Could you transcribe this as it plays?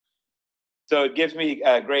So it gives me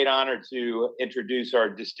a great honor to introduce our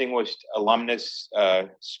distinguished alumnus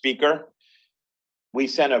speaker. We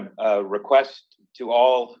sent a request to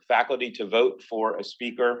all faculty to vote for a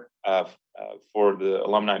speaker for the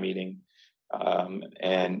alumni meeting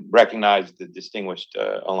and recognize the distinguished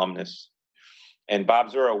alumnus. And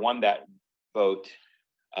Bob Zura won that vote,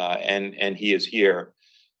 and he is here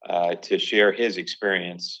to share his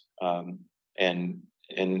experience and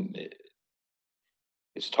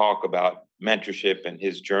his talk about mentorship and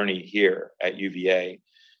his journey here at UVA.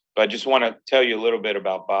 But I just want to tell you a little bit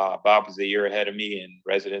about Bob. Bob is a year ahead of me in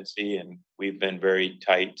residency, and we've been very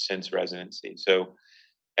tight since residency. So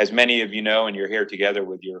as many of you know, and you're here together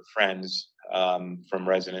with your friends from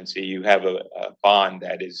residency, you have a bond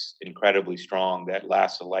that is incredibly strong, that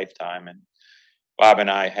lasts a lifetime. And Bob and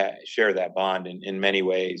I share that bond in many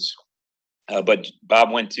ways. But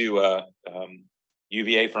Bob went to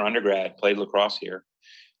UVA for undergrad, played lacrosse here,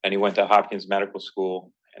 and he went to Hopkins Medical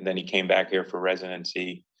School, and then he came back here for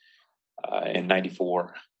residency in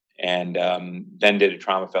 '94, and then did a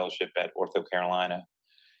trauma fellowship at Ortho, Carolina,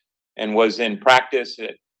 and was in practice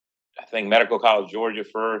at, I think, Medical College Georgia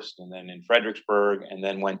first, and then in Fredericksburg, and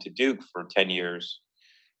then went to Duke for 10 years,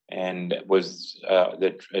 and was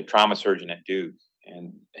the trauma surgeon at Duke.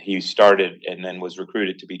 And he started and then was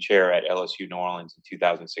recruited to be chair at LSU New Orleans in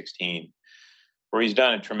 2016, where he's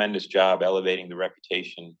done a tremendous job elevating the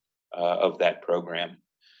reputation of that program.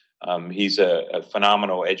 He's a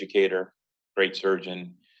phenomenal educator, great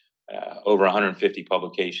surgeon, over 150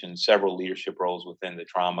 publications, several leadership roles within the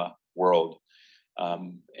trauma world.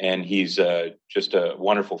 And he's just a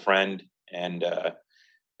wonderful friend and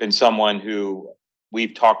been someone who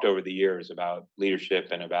we've talked over the years about leadership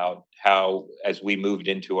and about how, as we moved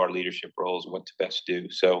into our leadership roles, what to best do.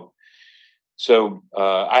 So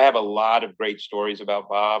I have a lot of great stories about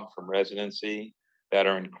Bob from residency that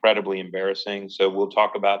are incredibly embarrassing. So we'll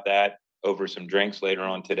talk about that over some drinks later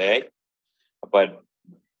on today. But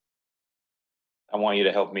I want you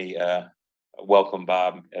to help me welcome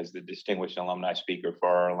Bob as the distinguished alumni speaker for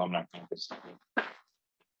our alumni campus.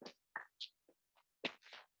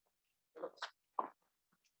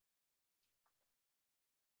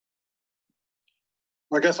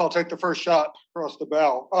 I guess I'll take the first shot across the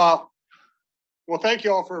bow. Well, thank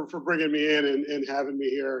you all for bringing me in and having me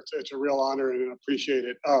here. It's a real honor and I appreciate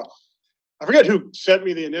it. I forget who sent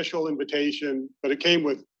me the initial invitation, but it came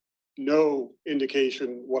with no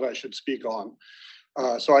indication what I should speak on.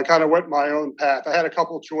 So I kind of went my own path. I had a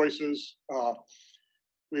couple choices.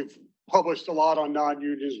 We've published a lot on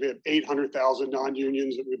non-unions. We have 800,000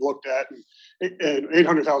 non-unions that we've looked at and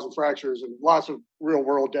 800,000 fractures and lots of real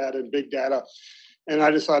world data and big data. And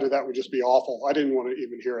I decided that would just be awful. I didn't want to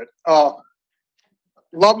even hear it.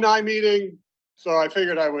 Alumni meeting. So I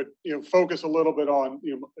figured I would, focus a little bit on,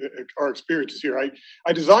 our experiences here.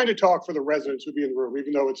 I designed a talk for the residents who'd be in the room,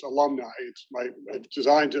 even though it's alumni. It's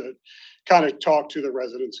designed to kind of talk to the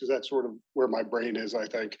residents because that's sort of where my brain is, I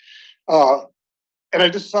think. And I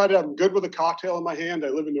just decided I'm good with a cocktail in my hand. I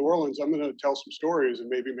live in New Orleans. I'm going to tell some stories and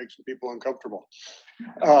maybe make some people uncomfortable.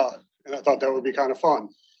 And I thought that would be kind of fun.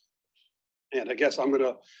 And I guess I'm going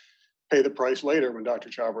to pay the price later when Dr.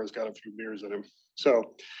 Chabra's got a few beers in him.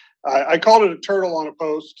 So I called it a turtle on a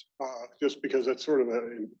post, just because it's sort of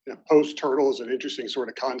a post turtle is an interesting sort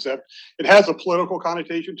of concept. It has a political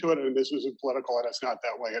connotation to it, and this isn't political, and it's not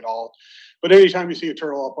that way at all. But anytime you see a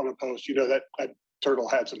turtle up on a post, you know that turtle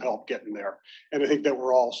had some help getting there. And I think that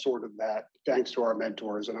we're all sort of that, thanks to our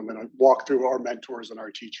mentors. And I'm going to walk through our mentors and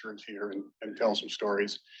our teachers here and tell some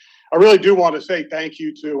stories. I really do want to say thank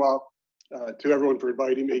you to everyone for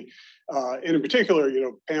inviting me. And in particular,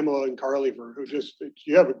 Pamela and Carly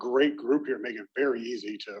you have a great group here, make it very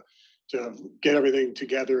easy to get everything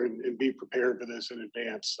together and be prepared for this in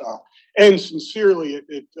advance. And sincerely,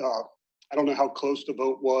 I don't know how close the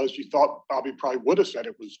vote was. You thought Bobby probably would have said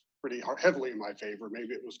it was pretty heavily in my favor.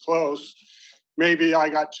 Maybe it was close. Maybe I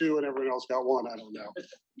got 2 and everyone else got 1. I don't know.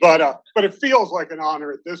 But it feels like an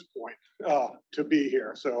honor at this point to be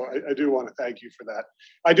here. So I do want to thank you for that.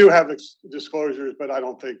 I do have disclosures, but I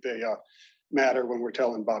don't think they matter when we're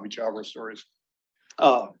telling Bobby Chabra stories.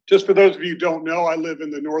 Just for those of you who don't know, I live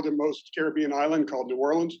in the northernmost Caribbean island called New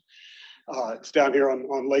Orleans. It's down here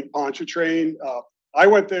on Lake Pontchartrain. I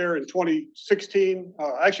went there in 2016.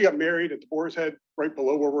 I actually got married at the Boar's Head, right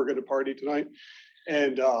below where we're going to party tonight.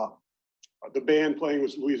 And the band playing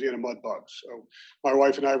was Louisiana Mudbugs. So my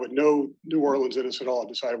wife and I, with no New Orleans in us at all,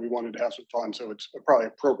 decided we wanted to have some fun. So it's probably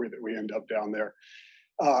appropriate that we end up down there.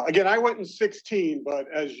 Again, I went in 16, but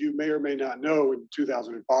as you may or may not know, in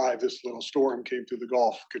 2005, this little storm came through the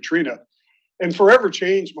Gulf, Katrina, and forever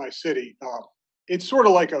changed my city. it's sort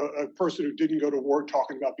of like a person who didn't go to war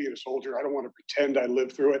talking about being a soldier. I don't want to pretend I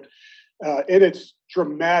lived through it. And it's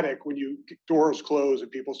dramatic when doors close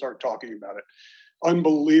and people start talking about it.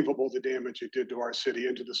 Unbelievable the damage it did to our city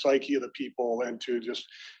and to the psyche of the people and to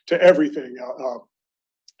everything.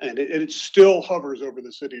 And it still hovers over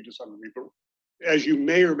the city to some degree. But as you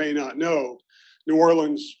may or may not know, New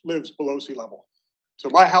Orleans lives below sea level. So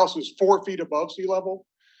my house is 4 feet above sea level.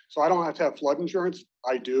 So I don't have to have flood insurance.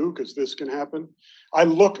 I do, because this can happen. I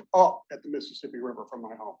look up at the Mississippi River from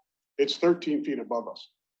my home. It's 13 feet above us.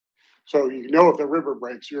 So you know if the river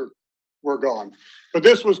breaks, we're gone. But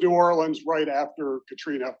this was New Orleans right after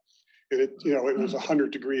Katrina. It was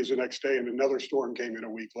 100 degrees the next day, and another storm came in a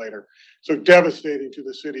week later. So devastating to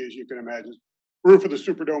the city, as you can imagine. Roof of the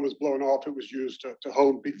Superdome was blown off. It was used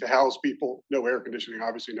to house people. No air conditioning,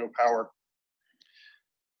 obviously no power.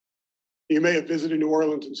 You may have visited New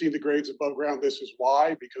Orleans and seen the graves above ground. This is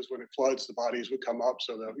why, because when it floods, the bodies would come up.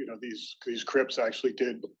 So that these crypts actually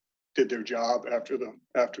did their job after the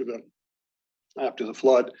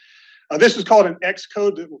flood. This is called an X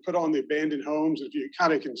code that we'll put on the abandoned homes. If you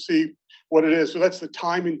kind of can see what it is, so that's the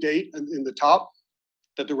time and date in the top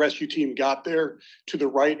that the rescue team got there. To the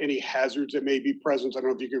right, any hazards that may be present. I don't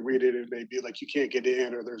know if you can read it. It may be like you can't get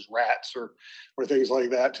in, or there's rats, or things like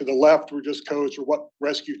that. To the left were just codes for what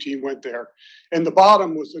rescue team went there. And the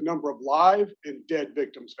bottom was the number of live and dead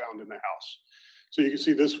victims found in the house. So you can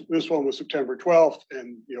see this one was September 12th,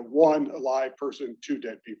 and 1 alive person, 2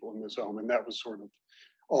 dead people in this home. And that was sort of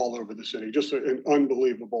all over the city. Just an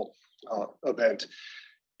unbelievable event.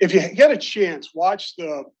 If you get a chance, watch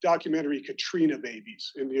the documentary Katrina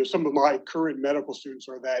Babies. And some of my current medical students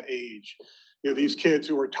are that age. These kids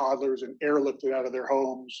who are toddlers and airlifted out of their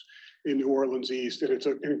homes in New Orleans East. And it's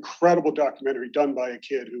an incredible documentary done by a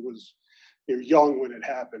kid who was young when it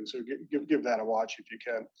happened. So give that a watch if you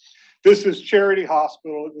can. This is Charity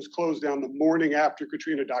Hospital. It was closed down the morning after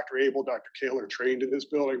Katrina. Dr. Abel, Dr. Kaler trained in this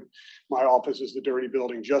building. My office is the dirty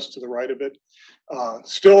building just to the right of it.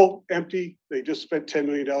 Still empty. They just spent $10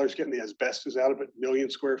 million getting the asbestos out of it, 1 million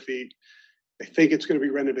square feet. I think it's going to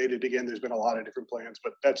be renovated again. There's been a lot of different plans,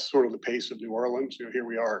 but that's sort of the pace of New Orleans. Here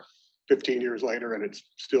we are 15 years later, and it's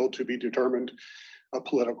still to be determined, a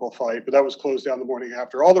political fight. But that was closed down the morning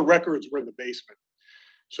after. All the records were in the basement.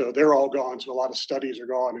 So they're all gone. So a lot of studies are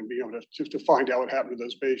gone, and being able to find out what happened to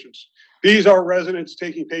those patients. These are residents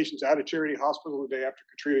taking patients out of Charity Hospital the day after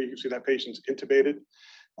Katrina. You can see that patient's intubated,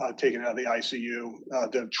 taken out of the ICU.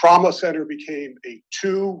 The trauma center became a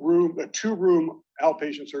two-room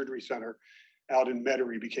outpatient surgery center out in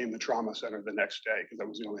Metairie, became the trauma center the next day, because that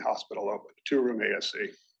was the only hospital open, 2-room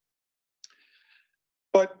ASC.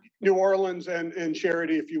 But New Orleans and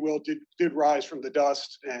Charity, if you will, did rise from the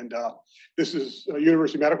dust. And this is a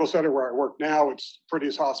University Medical Center where I work now. It's the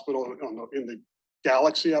prettiest hospital in the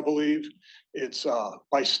galaxy, I believe. It's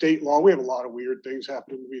by state law. We have a lot of weird things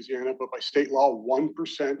happen in Louisiana, but by state law,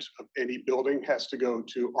 1% of any building has to go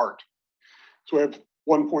to art. So we have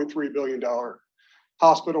 $1.3 billion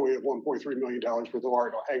hospital. We have $1.3 million worth of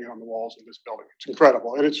art hanging on the walls in this building. It's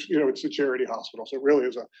incredible. And it's a charity hospital. So it really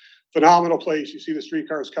is a phenomenal place. You see the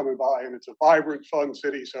streetcars coming by, and it's a vibrant, fun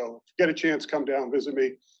city. So if you get a chance, come down, visit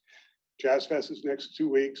me. Jazz Fest is next 2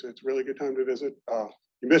 weeks. It's a really good time to visit.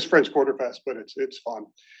 You miss French Quarter Fest, but it's fun.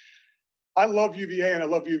 I love UVA, and I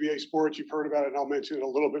love UVA sports. You've heard about it, and I'll mention it a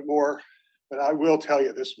little bit more. But I will tell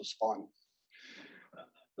you, this was fun.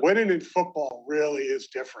 Winning in football really is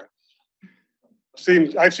different.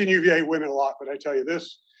 I've seen UVA win it a lot, but I tell you,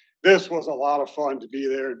 this was a lot of fun to be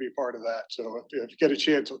there and be part of that. So if you get a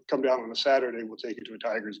chance to come down on a Saturday, we'll take you to a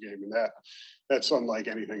Tigers game, and that's unlike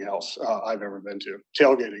anything else I've ever been to.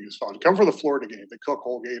 Tailgating is fun. Come for the Florida game. They cook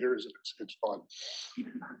whole gators, and it's fun.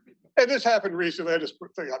 And this happened recently. I just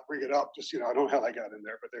figured I'd bring it up. Just, I don't know how I got in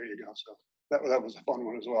there, but there you go. So that was a fun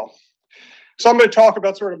one as well. So I'm going to talk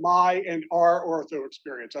about sort of my and our ortho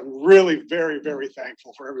experience. I'm really very, very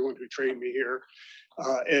thankful for everyone who trained me here.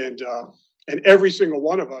 And every single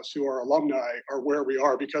one of us who are alumni are where we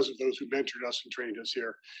are because of those who mentored us and trained us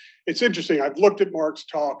here. It's interesting. I've looked at Mark's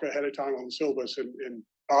talk ahead of time on the syllabus, and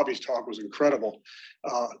Bobby's talk was incredible.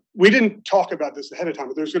 We didn't talk about this ahead of time,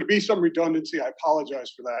 but there's going to be some redundancy. I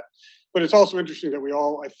apologize for that. But it's also interesting that we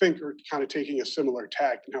all, I think, are kind of taking a similar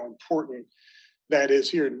tack and how important that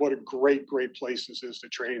is here, and what a great place this is to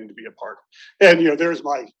train and to be a part. And there's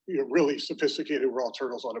my really sophisticated we're all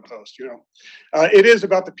turtles on a post. It is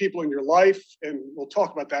about the people in your life, and we'll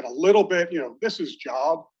talk about that a little bit. This is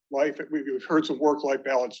job life. We've heard some work-life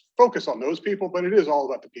balance. Focus on those people, but it is all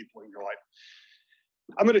about the people in your life.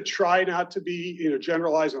 I'm going to try not to be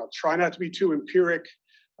generalized, and I'll try not to be too empiric.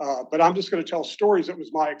 But I'm just going to tell stories that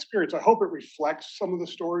was my experience. I hope it reflects some of the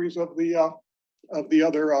stories of the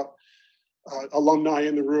other alumni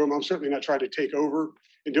in the room. I'm certainly not trying to take over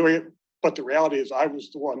in doing it, but the reality is I was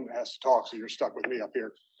the one that has to talk, so you're stuck with me up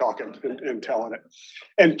here talking and telling it.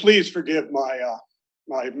 And please forgive my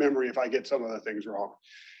memory if I get some of the things wrong.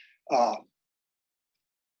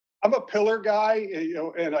 I'm a pillar guy,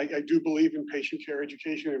 and I do believe in patient care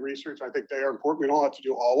education and research. I think they are important. We don't have to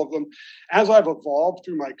do all of them. As I've evolved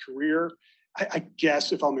through my career, I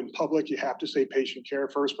guess if I'm in public, you have to say patient care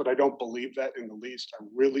first, but I don't believe that in the least. I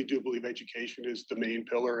really do believe education is the main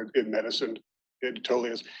pillar in medicine. It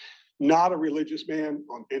totally is. Not a religious man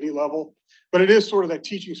on any level, but it is sort of that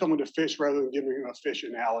teaching someone to fish rather than giving them a fish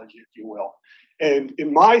analogy, if you will. And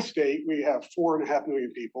in my state, we have 4.5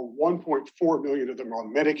 million people, 1.4 million of them are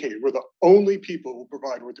on Medicaid. We're the only people who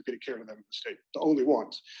provide orthopedic care to them in the state, the only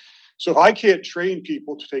ones. So if I can't train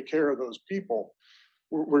people to take care of those people,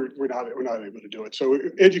 we're not able to do it. So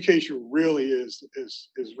education really is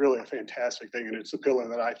really a fantastic thing, and it's the pillar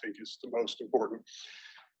that I think is the most important.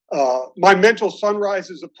 My mental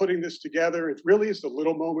sunrises of putting this together, it really is the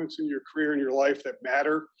little moments in your career and your life that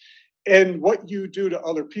matter, and what you do to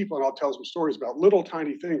other people. And I'll tell some stories about little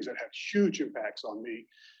tiny things that have huge impacts on me.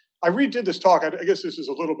 I redid this talk. I guess this is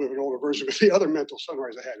a little bit of an older version, but the other mental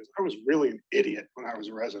sunrise I had is I was really an idiot when I was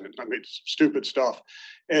a resident. I made stupid stuff.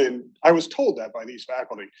 And I was told that by these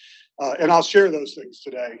faculty. And I'll share those things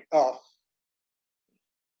today. But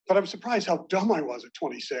I'm surprised how dumb I was at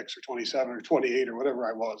 26 or 27 or 28 or whatever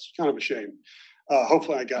I was. Kind of a shame.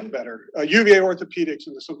 Hopefully I got better. UVA orthopedics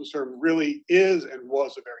in the simplest term really is and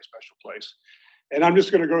was a very special place. And I'm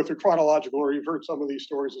just going to go through chronological order. You've heard some of these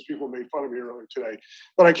stories as people made fun of me earlier today.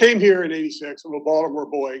 But I came here in '86. I'm a Baltimore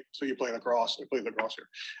boy, so you play lacrosse. I played lacrosse here.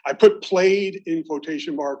 I put played in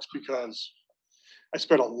quotation marks because I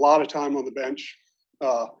spent a lot of time on the bench.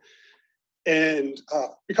 And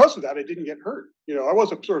because of that, I didn't get hurt. You know, I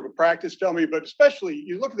was a sort of a practice dummy, but especially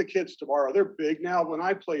you look at the kids tomorrow, they're big now. When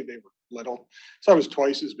I played, they were little. So I was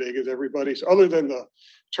twice as big as everybody. So other than the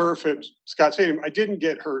turf at Scott Stadium, I didn't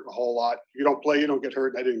get hurt a whole lot. If you don't play, you don't get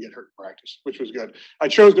hurt. And I didn't get hurt in practice, which was good. I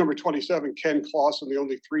chose number 27, Ken Clausen, the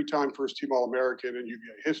only 3-time first-team All-American in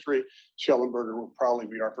UVA history. Schellenberger will probably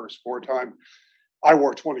be our first 4-time. I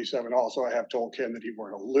wore 27 also. I have told Ken that he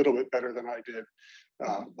wore it a little bit better than I did.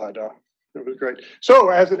 But it was great. So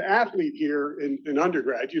as an athlete here in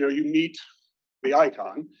undergrad, you know, you meet the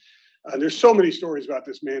icon. And there's so many stories about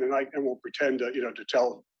this man, and I won't pretend to, you know, to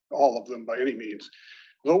tell all of them by any means.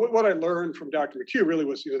 But what I learned from Dr. McHugh really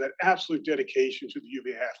was, you know, that absolute dedication to the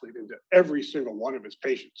UVA athlete and to every single one of his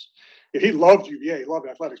patients. If he loved UVA, he loved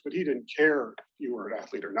athletics, but he didn't care if you were an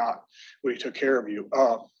athlete or not when he took care of you.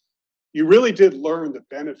 You really did learn the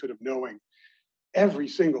benefit of knowing every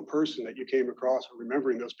single person that you came across and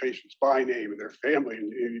remembering those patients by name and their family.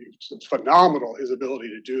 And it's phenomenal, his ability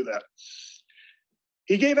to do that.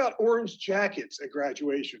 He gave out orange jackets at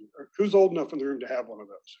graduation. Who's old enough in the room to have one of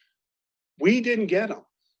those? We didn't get them.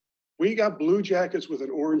 We got blue jackets with an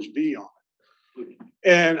orange V on it.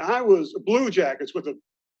 And I was blue jackets with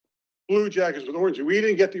orange. We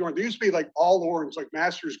didn't get the orange. They used to be like all orange, like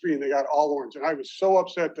Masters Green. They got all orange. And I was so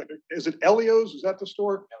upset that, is it Elio's? Is that the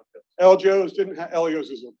store? El Joe's didn't have, Elio's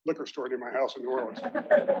is a liquor store near my house in New Orleans.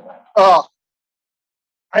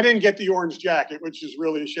 I didn't get the orange jacket, which is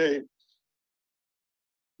really a shame.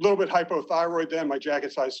 A little bit hypothyroid then, my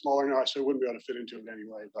jacket size smaller now, so I wouldn't be able to fit into it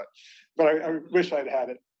anyway, but I wish I'd had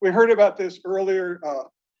it. We heard about this earlier.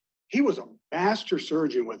 He was a master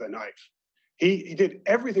surgeon with a knife. He did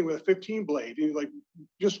everything with a 15 blade, and like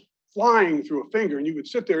just flying through a finger, and you would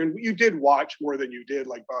sit there and you did watch more than you did,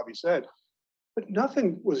 like Bobby said, but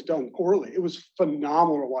nothing was done poorly. It was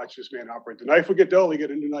phenomenal to watch this man operate. The knife would get dull, he'd get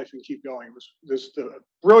a new knife and keep going. It was this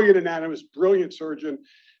brilliant anatomist, brilliant surgeon.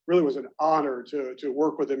 Really was an honor to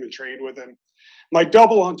work with him and train with him. My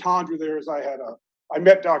double entendre there is I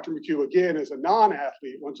met Dr. McHugh again as a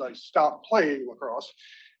non-athlete once I stopped playing lacrosse.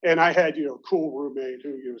 And I had, you know, a cool roommate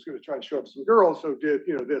who was going to try to show up some girls, so did,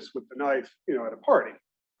 you know, this with the knife, you know, at a party.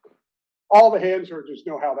 All the hand surgeons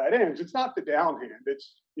know how that ends. It's not the down hand.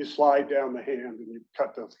 It's you slide down the hand and you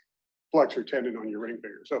cut the flexor tendon on your ring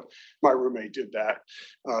finger. So my roommate did that,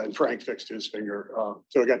 and Frank fixed his finger.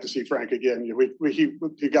 So I got to see Frank again.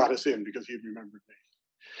 He got us in because he remembered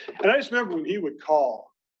me. And I just remember when he would call,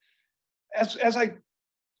 as I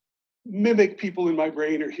mimic people in my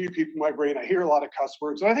brain or hear people in my brain, I hear a lot of cuss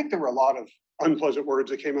words. And I think there were a lot of unpleasant words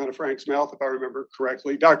that came out of Frank's mouth, if I remember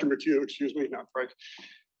correctly. Dr. McHugh, excuse me, not Frank.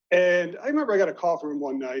 And I remember I got a call from him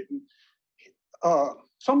one night, and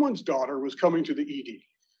someone's daughter was coming to the ED.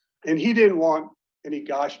 And he didn't want any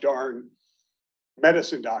gosh darn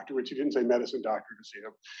medicine doctor, which he didn't say medicine doctor to see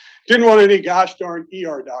him. Didn't want any gosh darn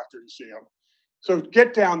ER doctor to see him. So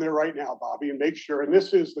get down there right now, Bobby, and make sure. And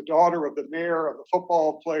this is the daughter of the mayor of the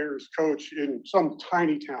football players coach in some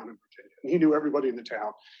tiny town in Virginia. And he knew everybody in the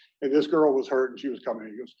town. And this girl was hurt and she was coming.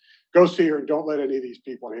 He goes, go see her and don't let any of these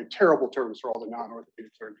people. And he had terrible terms for all the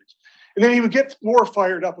non-orthopedic surgeons. And then he would get more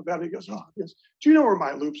fired up about it. He goes, do you know where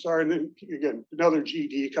my loops are? And then again, another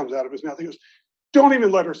GD comes out of his mouth. He goes, don't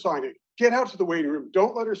even let her sign in. Get out to the waiting room.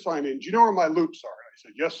 Don't let her sign in. Do you know where my loops are? And I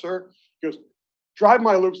said, yes, sir. He goes, drive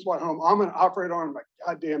my loops to my home. I'm going to operate on in my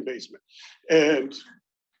goddamn basement. And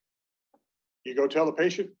you go tell the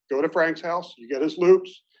patient, go to Frank's house, you get his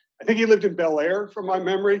loops. I think he lived in Bel Air from my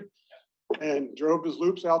memory and drove his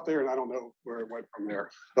loops out there. And I don't know where it went from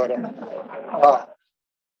there, but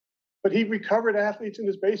he recovered athletes in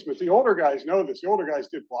his basement. The older guys know this. The older guys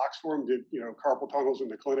did blocks for him, did, carpal tunnels in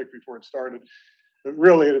the clinic before it started. But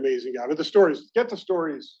really an amazing guy. But the stories, get the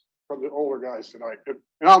stories from the older guys tonight.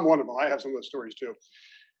 And I'm one of them. I have some of those stories too.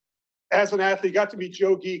 As an athlete, got to meet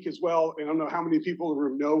Joe Geek as well. And I don't know how many people in the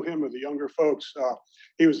room know him or the younger folks.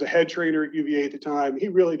 He was the head trainer at UVA at the time. He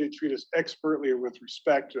really did treat us expertly and with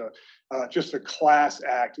respect. Just a class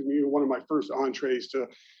act. I mean, one of my first entrees to,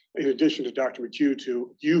 in addition to Dr. McHugh,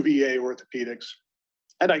 to UVA orthopedics.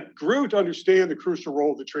 And I grew to understand the crucial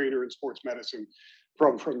role of the trainer in sports medicine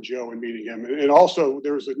from Joe and meeting him. And also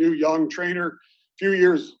there was a new young trainer, a few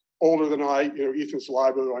years older than I, Ethan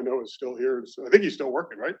Saliba, who I know is still here. So I think he's still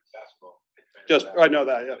working, right? I know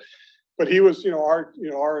that, yeah. But he was,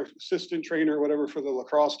 our assistant trainer, or whatever, for the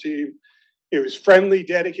lacrosse team. He was friendly,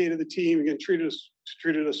 dedicated to the team. Again, treated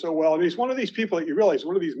us so well. And he's one of these people that you realize,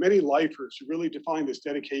 one of these many lifers who really defined this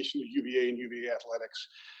dedication to UVA and UVA athletics.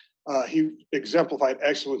 He exemplified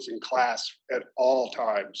excellence in class at all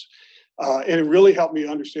times. And it really helped me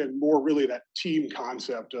understand more really that team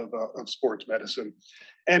concept of sports medicine.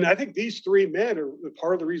 And I think these three men are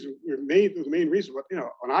part of the reason, the main reason,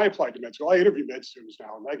 when I applied to med school, I interview med students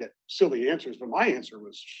now and I get silly answers, but my answer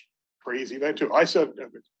was crazy then too. I said I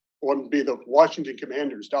wanted to be the Washington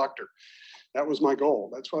Commanders doctor. That was my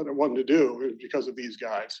goal. That's what I wanted to do because of these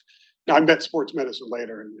guys. Now I met sports medicine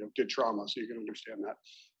later and did trauma, so you can understand that.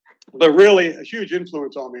 But really a huge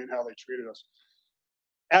influence on me and how they treated us.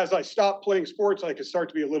 As I stopped playing sports, I could start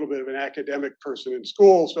to be a little bit of an academic person in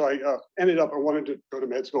school. So I ended up, I wanted to go to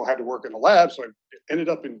med school, had to work in a lab. So I ended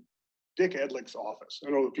up in Dick Edlick's office. I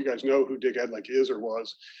don't know if you guys know who Dick Edlick is or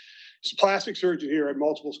was. He's a plastic surgeon here, had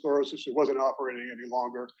multiple sclerosis. He wasn't operating any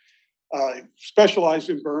longer. Specialized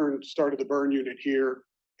in burn, started the burn unit here,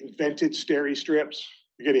 invented steri strips.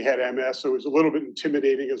 Again, he had MS, so it was a little bit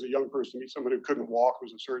intimidating as a young person to meet someone who couldn't walk, who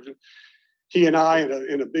was a surgeon. He and I,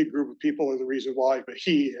 in a big group of people, are the reason why, but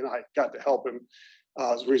he and I got to help him.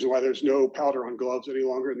 Is the reason why there's no powder on gloves any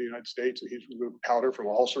longer in the United States. And he's removed powder from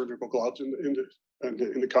all surgical gloves in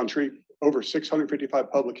the country. Over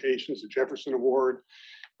 655 publications, the Jefferson Award.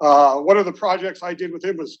 One of the projects I did with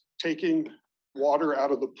him was taking water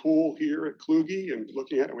out of the pool here at Kluge and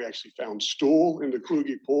looking at it. We actually found stool in the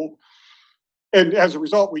Kluge pool. And as a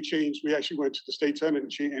result, we actually went to the state senate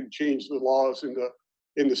and changed the laws in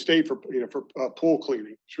the state for pool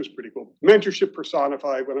cleaning, which was pretty cool. Mentorship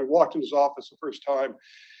personified. When I walked in his office the first time,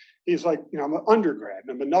 he's like, I'm an undergrad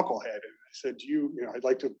and I'm a knucklehead. And I said, I'd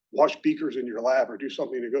like to wash beakers in your lab or do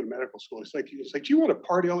something to go to medical school. He's like, do you want to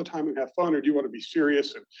party all the time and have fun, or do you want to be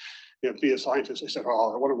serious and be a scientist? I said, I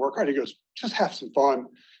want to work hard. He goes, just have some fun. And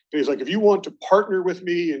he's like, if you want to partner with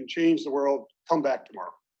me and change the world, come back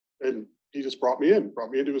tomorrow. And he just brought me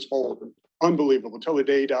into his fold. Unbelievable. Until the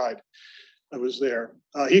day he died, I was there.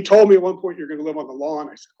 He told me at one point, you're going to live on the lawn.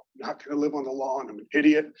 I said, I'm not going to live on the lawn. I'm an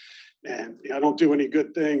idiot. And I don't do any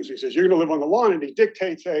good things. He says, you're going to live on the lawn. And he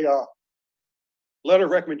dictates a letter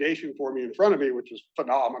of recommendation for me in front of me, which was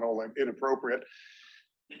phenomenal and inappropriate.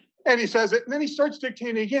 And he says it, and then he starts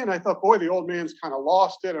dictating again. I thought, boy, the old man's kind of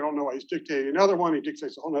lost it. I don't know why he's dictating another one. He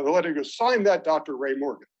dictates a whole nother letter. He goes, sign that, Dr. Ray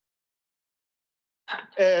Morgan.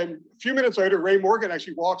 And a few minutes later, Ray Morgan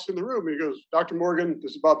actually walks in the room and he goes, Dr. Morgan,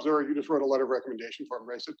 this is Bob Zura. You just wrote a letter of recommendation for him.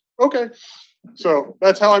 I said, okay. So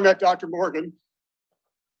that's how I met Dr. Morgan.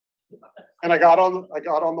 And I got on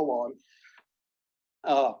the lawn.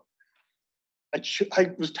 I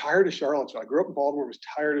was tired of Charlottesville. I grew up in Baltimore, was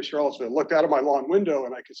tired of Charlottesville. I looked out of my lawn window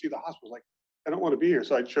and I could see the hospital. Like, I don't want to be here.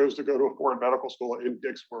 So I chose to go to a foreign medical school in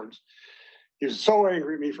Dick's words. He was so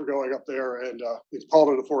angry at me for going up there, and he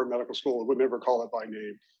called it a foreign medical school. It would never call it by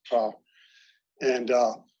name.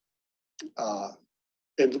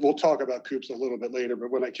 And we'll talk about Coops a little bit later,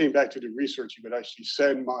 but when I came back to do research, he would actually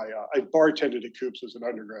send I bartended at Coops as an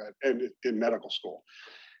undergrad and in medical school.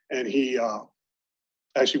 And he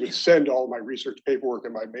actually would send all my research paperwork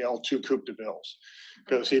in my mail to Coop de Bills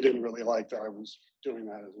because he didn't really like that I was doing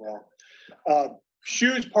that as well.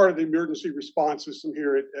 Huge part of the emergency response system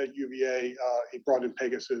here at UVA. He brought in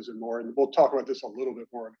Pegasus and more, and we'll talk about this a little bit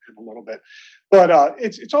more in a little bit. But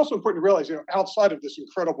it's also important to realize, outside of this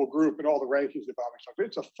incredible group and all the rankings that Bobby talked about,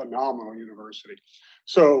 it's a phenomenal university.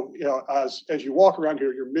 So, as you walk around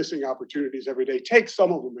here, you're missing opportunities every day. Take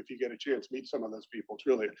some of them if you get a chance. Meet some of those people. It's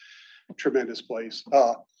really a tremendous place.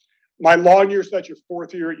 My law year, so that's your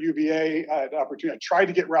fourth year at UVA. I had an opportunity. I tried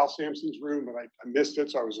to get Ralph Sampson's room, but I missed it.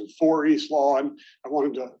 So I was in 4 East Lawn. I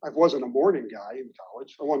wasn't a morning guy in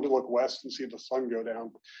college. I wanted to look west and see the sun go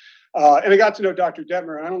down. And I got to know Dr.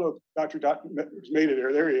 Detmer. And I don't know if Dr. Detmer's made it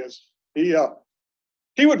there. There he is.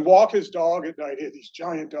 He would walk his dog at night. He had these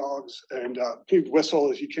giant dogs, and he'd whistle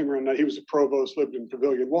as he came around. He was a provost, lived in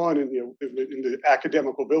Pavilion 1 in the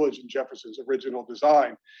academical village in Jefferson's original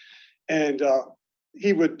design. And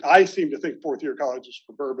I seem to think fourth year college is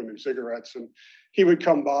for bourbon and cigarettes, and he would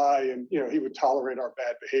come by and, he would tolerate our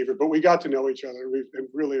bad behavior, but we got to know each other. We've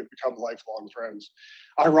really have become lifelong friends.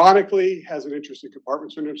 Ironically, has an interest in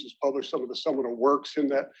compartment syndromes, has published some of the seminal works in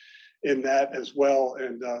that as well.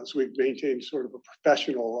 And so we've maintained sort of a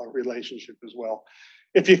professional relationship as well.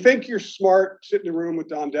 If you think you're smart, sit in the room with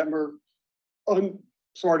Don Detmer,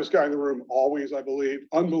 smartest guy in the room, always, I believe,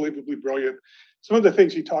 unbelievably brilliant. Some of the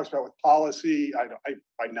things he talks about with policy,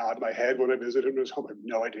 I nod my head when I visit him. I have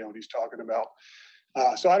no idea what he's talking about.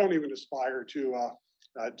 So I don't even aspire to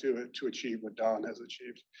achieve what Don has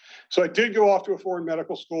achieved. So I did go off to a foreign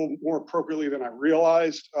medical school more appropriately than I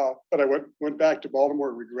realized, but I went back to Baltimore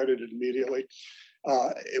and regretted it immediately.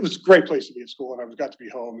 It was a great place to be at school, and I got to be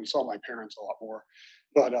home and saw my parents a lot more.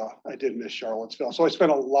 But I did miss Charlottesville. So I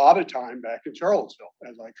spent a lot of time back in Charlottesville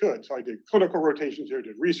as I could. So I did clinical rotations here,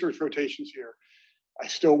 did research rotations here. I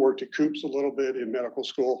still worked at Coops a little bit in medical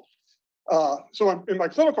school. So in my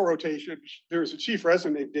clinical rotation, there was a chief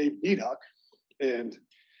resident named Dave Neduck. And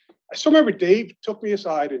I still remember Dave took me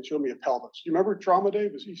aside and showed me a pelvis. Do you remember Trauma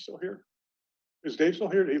Dave? Is he still here? Is Dave still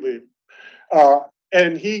here? Did he leave?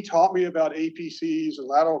 And he taught me about APCs and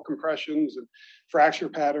lateral compressions and fracture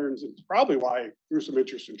patterns, and probably why I grew some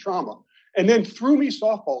interest in trauma. And then threw me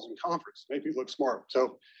softballs in conference, made me look smart.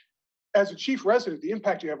 So as a chief resident, the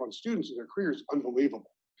impact you have on students and their careers is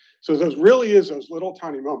unbelievable. So those little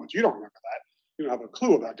tiny moments. You don't remember that. You don't have a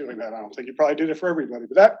clue about doing that. I don't think you probably did it for everybody,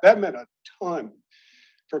 but that meant a ton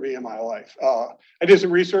for me in my life. I did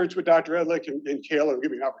some research with Dr. Edlick and Kayla,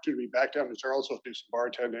 gave me an opportunity back down to Charlottesville to do some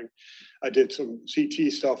bartending. I did some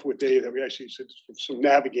CT stuff with Dave that we actually did some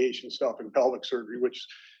navigation stuff in pelvic surgery, which is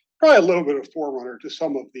probably a little bit of a forerunner to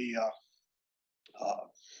some of the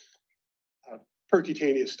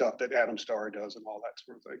percutaneous stuff that Adam Starr does and all that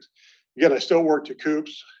sort of things. Again, I still worked at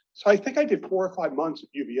Coops. So I think I did 4 or 5 months at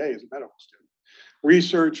UVA as a medical student.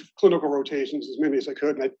 Research, clinical rotations, as many as I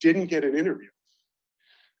could, and I didn't get an interview.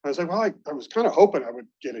 I was like, well, I was kind of hoping I would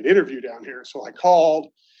get an interview down here. So I called,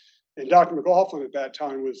 and Dr. McLaughlin at that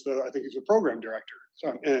time was I think he's a program director.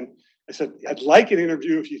 So, and I said, I'd like an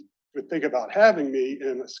interview if you would think about having me.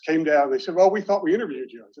 And this came down, they said, well, we thought we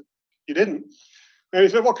interviewed you. I said, you didn't. And he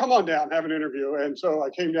said, well, come on down, have an interview. And so I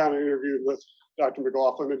came down and interviewed with Dr.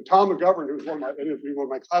 McLaughlin, and Tom McGovern, who was one of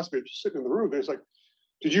my classmates, sitting in the room. He's like,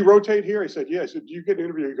 did you rotate here? I said, yeah. I said, do you get an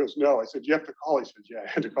interview? He goes, no. I said, you have to call. He said, yeah, I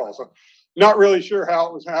had to call. So not really sure how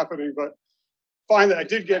it was happening, but finally I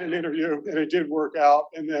did get an interview and it did work out.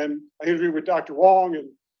 And then I interviewed with Dr. Wong, and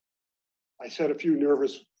I said a few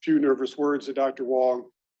nervous words to Dr. Wong,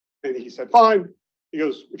 and he said, fine. He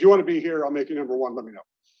goes, if you want to be here, I'll make you number 1. Let me know.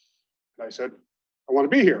 And I said, I want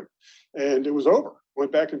to be here. And it was over.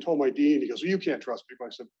 Went back and told my dean. He goes, well, you can't trust people.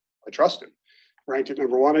 I said, I trust him. Ranked at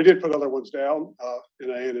number 1. I did put other ones down,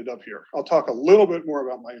 and I ended up here. I'll talk a little bit more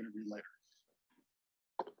about my interview later.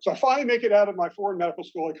 So I finally make it out of my foreign medical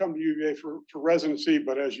school. I come to UVA for residency,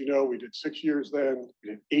 but as you know, we did 6 years then.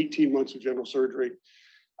 We did 18 months of general surgery.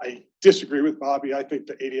 I disagree with Bobby. I think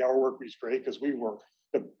the 80-hour work week's great because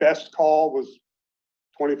the best call was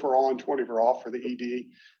 24 on, 24 off for the ED.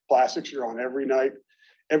 Plastics, you're on every night.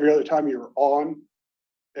 Every other time you're on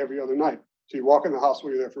every other night. So you walk in the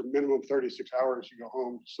hospital, you're there for a minimum of 36 hours, you go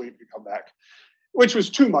home, sleep, you come back, which was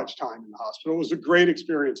too much time in the hospital. It was a great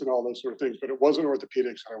experience and all those sort of things, but it wasn't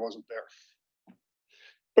orthopedics and I wasn't there.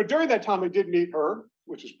 But during that time, I did meet her,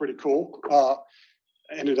 which was pretty cool. I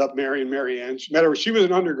ended up marrying Mary Ann. She was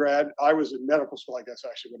an undergrad. I was in medical school, I guess,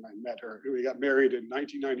 actually, when I met her. We got married in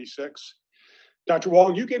 1996. Dr.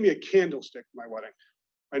 Wong, you gave me a candlestick for my wedding.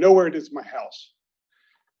 I know where it is in my house.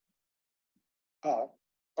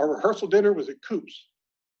 Our rehearsal dinner was at Coops.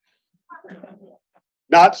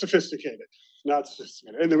 Not sophisticated. not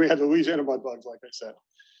sophisticated. And then we had Louisiana mud bugs, like I said.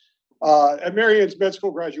 At Mary Ann's med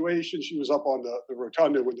school graduation, she was up on the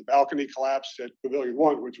rotunda when the balcony collapsed at Pavilion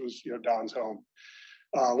 1, which was, Don's home,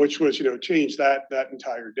 which was, changed that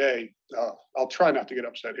entire day. I'll try not to get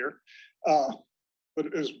upset here. But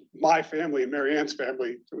it was my family and Mary Ann's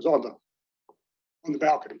family. It was on the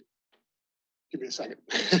balcony. Give me a second.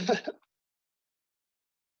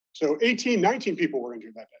 So 19 people were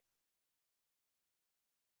injured that day.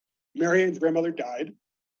 Mary Ann's grandmother died.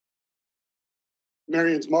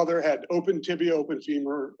 Mary Ann's mother had open tibia, open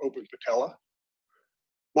femur, open patella.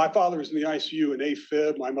 My father was in the ICU in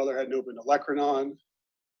AFib. My mother had an open olecranon.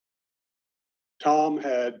 Tom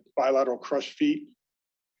had bilateral crushed feet.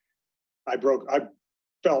 I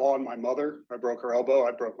fell on my mother. I broke her elbow.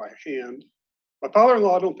 I broke my hand. My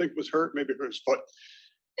father-in-law, I don't think was hurt, maybe hurt his foot.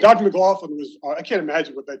 Dr. McLaughlin was, I can't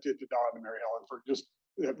imagine what that did to Don and Mary Helen for just,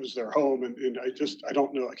 it was their home. And I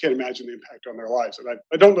don't know, I can't imagine the impact on their lives. And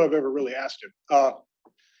I don't know if I've ever really asked him.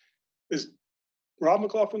 Is Rob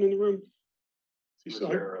McLaughlin in the room? He was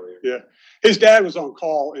there earlier. Yeah. His dad was on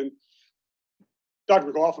call, and Dr.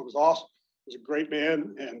 McLaughlin was awesome. He was a great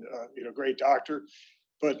man and, great doctor.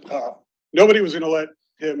 But nobody was going to let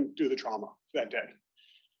him do the trauma that day.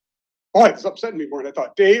 Boy, it was upsetting me more than I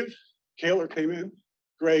thought. Dave Kaler came in.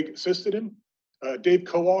 Greg assisted him. Dave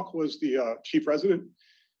Kowalk was the chief resident.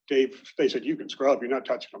 They said, you can scrub, you're not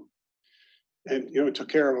touching him. And, took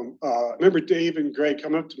care of him. I remember Dave and Greg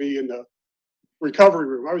come up to me in the recovery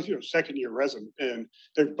room. I was, second year resident, and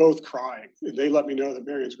they're both crying. And they let me know that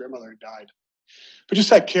Mary Ann's grandmother had died. But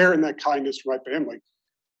just that care and that kindness for my family,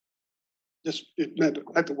 it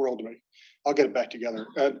meant the world to me. I'll get it back together.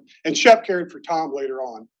 And Shep cared for Tom later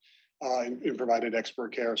on. And provided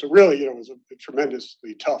expert care. So really, it was a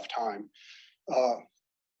tremendously tough time.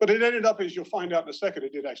 But it ended up, as you'll find out in a second,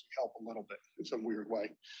 it did actually help a little bit in some weird way.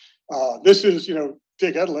 This is,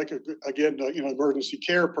 Dick Edlick, again, emergency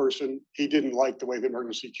care person. He didn't like the way the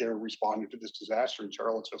emergency care responded to this disaster in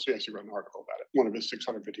Charlottesville. So he actually wrote an article about it, one of his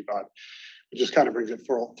 655. It just kind of brings it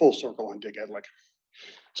full circle on Dick Edlick.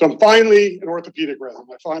 So I'm finally an orthopedic resident.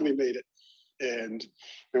 I finally made it. And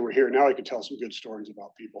we're here now. I can tell some good stories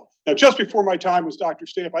about people. Now, just before my time was Dr.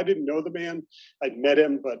 Stamp, I didn't know the man. I'd met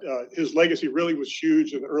him, but his legacy really was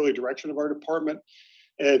huge in the early direction of our department.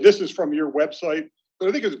 And this is from your website. But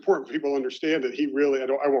I think it's important for people to understand that he really,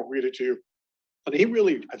 I won't read it to you, but he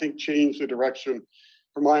really, I think, changed the direction,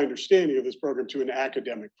 from my understanding of this program, to an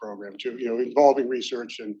academic program, to involving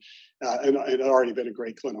research and already been a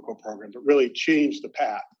great clinical program, but really changed the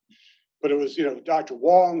path. But it was, Dr.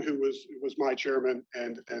 Wong, who was my chairman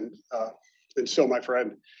and still my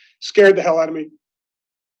friend, scared the hell out of me.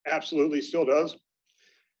 Absolutely, still does.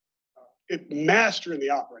 Master in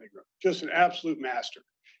the operating room, just an absolute master.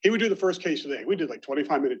 He would do the first case of the day. We did like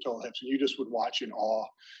 25-minute total hips, and you just would watch in awe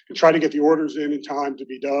and try to get the orders in time to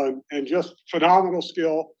be done, and just phenomenal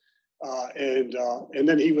skill. And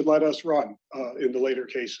then he would let us run in the later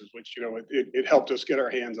cases, which it helped us get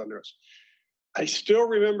our hands under us. I still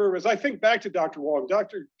remember, as I think back to Dr. Wong,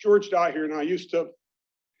 Dr. George Daher and I used to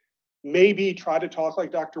maybe try to talk like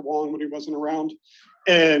Dr. Wong when he wasn't around.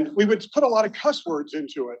 And we would put a lot of cuss words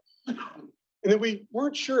into it. And then we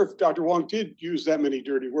weren't sure if Dr. Wong did use that many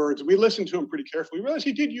dirty words. And we listened to him pretty carefully. We realized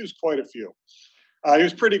he did use quite a few. He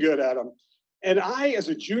was pretty good at them. And I, as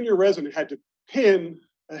a junior resident, had to pin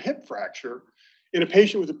a hip fracture in a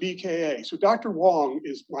patient with a BKA. So Dr. Wong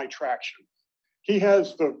is my traction. He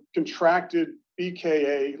has the contracted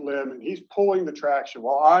BKA limb, and he's pulling the traction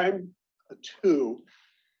while I'm a 2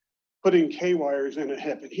 putting K-wires in a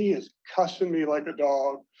hip, and he is cussing me like a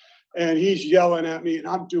dog, and he's yelling at me, and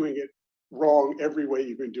I'm doing it wrong every way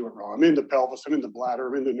you can do it wrong. I'm in the pelvis, I'm in the bladder,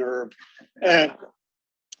 I'm in the nerve, and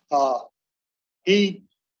he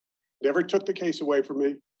never took the case away from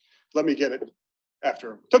me. Let me get it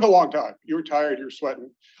after him. Took a long time. You were tired, you were sweating,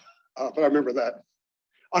 but I remember that.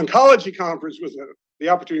 Oncology conference was the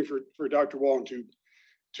opportunity for Dr. Wong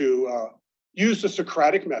to use the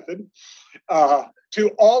Socratic method to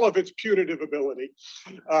all of its punitive ability.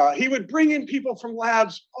 He would bring in people from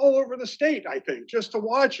labs all over the state, I think, just to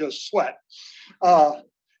watch us sweat.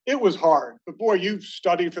 It was hard, but boy, you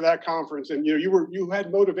studied for that conference, and you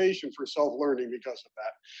had motivation for self-learning because of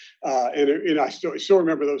that. And I still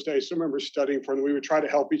remember those days. Still remember studying for them. We would try to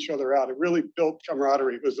help each other out. It really built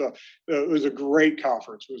camaraderie. It was a great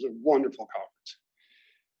conference. It was a wonderful conference.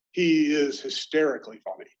 He is hysterically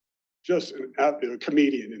funny, just a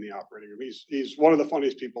comedian in the operating room. He's one of the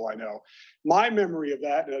funniest people I know. My memory of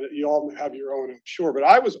that, you all have your own, I'm sure, but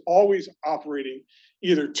I was always operating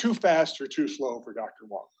either too fast or too slow for Dr.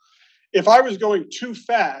 Wong. If I was going too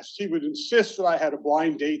fast, he would insist that I had a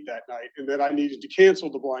blind date that night and that I needed to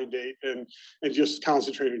cancel the blind date and just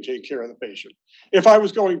concentrate and take care of the patient. If I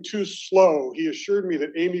was going too slow, he assured me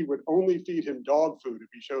that Amy would only feed him dog food if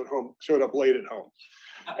he showed up late at home,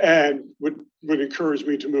 and would encourage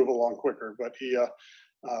me to move along quicker. But he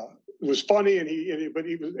it was funny, and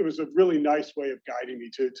it was a really nice way of guiding me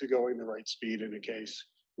to going the right speed in a case.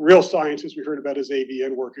 Real scientist, we heard about his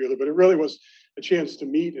AVN work earlier, but it really was a chance to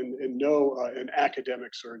meet and know an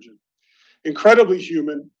academic surgeon. Incredibly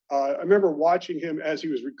human. I remember watching him as he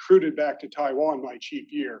was recruited back to Taiwan my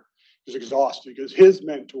chief year. He was exhausted because his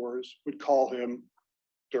mentors would call him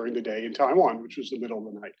during the day in Taiwan, which was the middle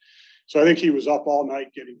of the night. So I think he was up all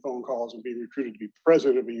night getting phone calls and being recruited to be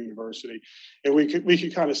president of a university. And we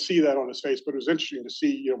could kind of see that on his face, but it was interesting to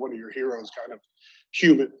see, one of your heroes kind of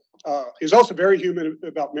human. He's also very human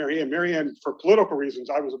about Marianne. Marianne, for political reasons,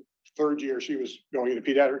 I was a third year, she was going into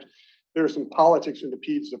pediatrics. There was some politics in the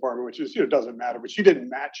peds department, which is, doesn't matter, but she didn't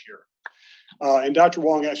match here. And Dr.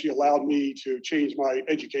 Wong actually allowed me to change my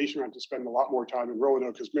education around to spend a lot more time in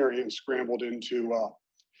Roanoke because Marianne scrambled into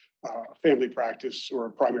family practice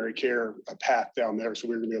or primary care path down there. So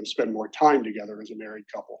we were going to be able to spend more time together as a married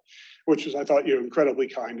couple, which was, I thought, incredibly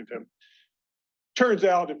kind of him. Turns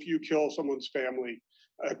out if you kill someone's family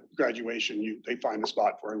at graduation, they find a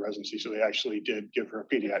spot for her in residency. So they actually did give her a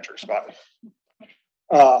pediatric spot.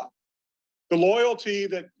 The loyalty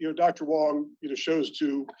that Dr. Wong shows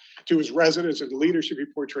to his residents and the leadership he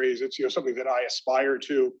portrays, it's something that I aspire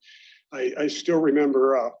to. I still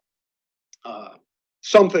remember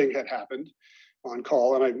something had happened on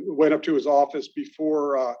call, and I went up to his office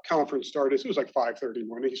before conference started. It was like 5:30 in the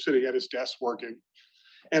morning. He's sitting at his desk working,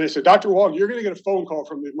 and I said, "Dr. Wong, you're going to get a phone call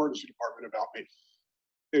from the emergency department about me."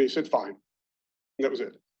 And he said, "Fine." And that was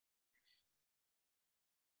it.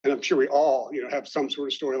 And I'm sure we all, have some sort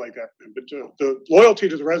of story like that. But the loyalty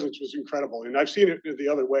to the residents was incredible. And I've seen it the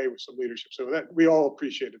other way with some leadership. So that we all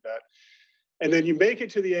appreciated that. And then you make it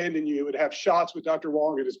to the end and you would have shots with Dr.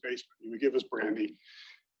 Wong in his basement. He would give us brandy.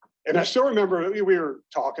 And I still remember we were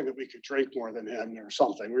talking that we could drink more than him or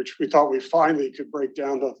something, which we thought we finally could break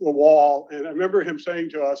down the wall. And I remember him saying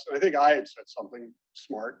to us, and I think I had said something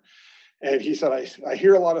smart. And he said, I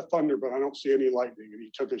hear a lot of thunder, but I don't see any lightning. And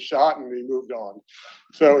he took a shot and he moved on.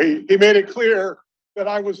 So he made it clear that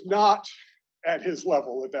I was not at his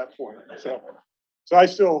level at that point. So I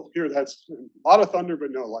still hear that's a lot of thunder,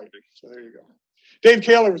 but no lightning. So there you go. Dave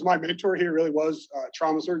Kaler was my mentor. He really was a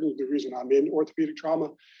trauma surgeon. The reason I'm in orthopedic trauma.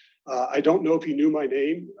 I don't know if he knew my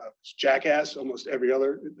name. It's Jackass almost every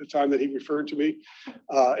other time that he referred to me.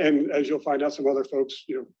 And as you'll find out, some other folks,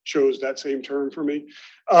 chose that same term for me.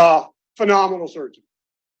 Phenomenal surgeon.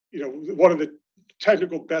 One of the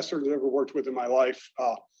technical best surgeons I've ever worked with in my life.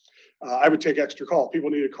 I would take extra call. People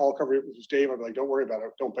needed call cover. It was Dave. I'd be like, don't worry about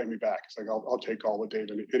it. Don't pay me back. It's like, I'll take call with Dave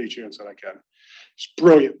any chance that I can. It's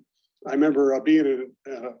brilliant. I remember being in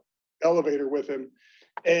an elevator with him,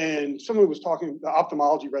 and someone was talking, the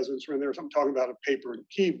ophthalmology residents were in there, something talking about a paper, and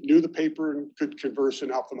he knew the paper and could converse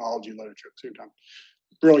in ophthalmology literature at the same time.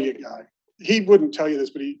 Brilliant guy. He wouldn't tell you this,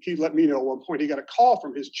 but he let me know at one point he got a call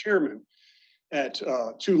from his chairman at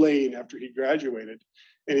Tulane after he graduated.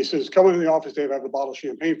 And he says, "Come into the office, Dave, I have a bottle of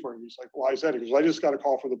champagne for you." He's like, "Why is that?" He goes, "I just got a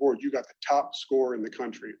call from the board. You got the top score in the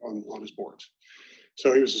country on his boards."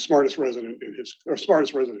 So he was the smartest resident in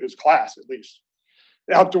his class, at least.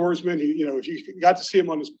 The outdoorsman, if you got to see him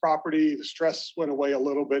on his property, the stress went away a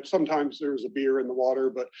little bit. Sometimes there was a beer in the water,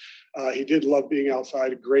 but he did love being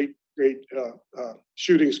outside. Great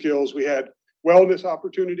shooting skills. We had wellness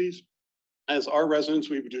opportunities. As our residents,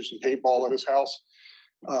 we would do some paintball at his house.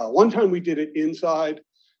 One time we did it inside,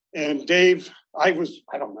 and Dave, I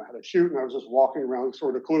don't know how to shoot, and I was just walking around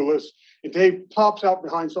sort of clueless. And Dave pops out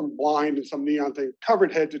behind some blind and some neon thing,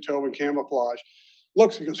 covered head to toe in camouflage,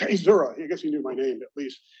 looks and goes, "Hey, Zura." I guess he knew my name at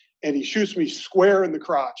least. And he shoots me square in the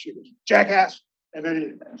crotch. He goes, "Jackass." And then he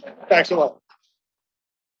backs away.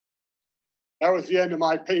 That was the end of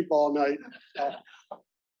my paintball night.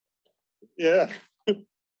 Yeah.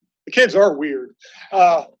 The kids are weird.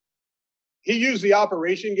 He used the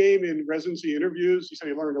operation game in residency interviews. He said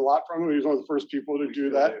he learned a lot from him. He was one of the first people to do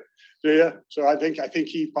that. Yeah. So I think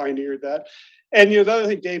he pioneered that. And the other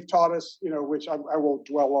thing Dave taught us, which I won't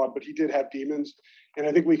dwell on, but he did have demons, and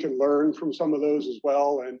I think we can learn from some of those as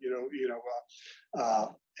well. And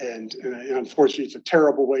and unfortunately, it's a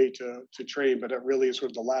terrible way to train, but it really is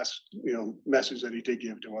sort of the last message that he did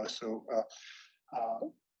give to us. So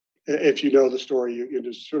if you know the story, you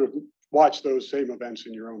just sort of watch those same events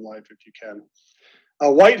in your own life if you can.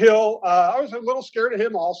 Whitehill, I was a little scared of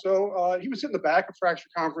him also. He was in the back of fracture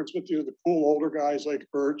conference with the cool older guys like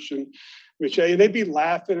Birch and Miche, and they'd be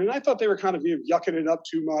laughing. And I thought they were kind of yucking it up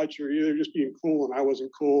too much, or either just being cool and I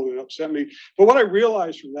wasn't cool and it upset me. But what I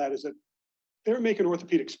realized from that is that they were making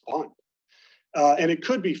orthopedics fun. And it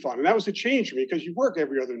could be fun. And that was a change for me because you work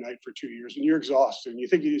every other night for 2 years and you're exhausted and you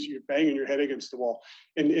think you're banging your head against the wall.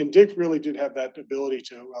 And Dick really did have that ability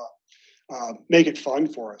to make it fun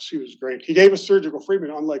for us. He was great. He gave us surgical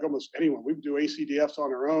freedom, unlike almost anyone. We would do ACDFs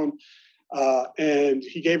on our own. And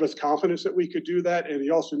he gave us confidence that we could do that. And he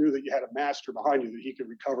also knew that you had a master behind you that he could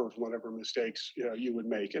recover from whatever mistakes you would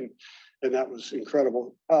make. And that was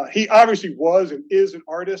incredible. He obviously was and is an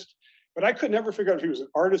artist. But I could never figure out if he was an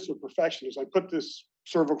artist or perfectionist. I put this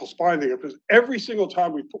cervical spine thing up because every single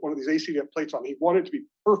time we put one of these ACDF plates on, he wanted it to be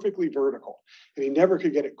perfectly vertical, and he never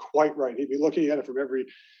could get it quite right. He'd be looking at it from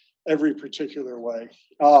every particular way.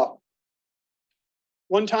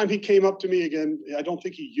 One time he came up to me again. I don't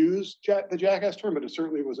think he used the jackass term, but it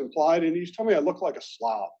certainly was implied. And he's telling me I look like a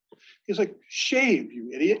slob. He's like, "Shave,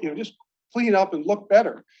 you idiot! Just clean up and look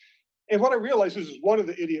better." And what I realized is one of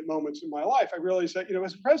the idiot moments in my life. I realized that,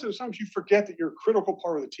 as a president, sometimes you forget that you're a critical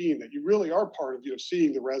part of the team, that you really are part of,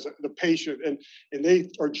 seeing the patient, and they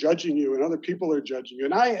are judging you and other people are judging you.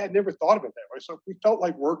 And I had never thought of it that way. So we felt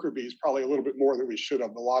like worker bees probably a little bit more than we should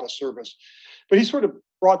have, a lot of service. But he sort of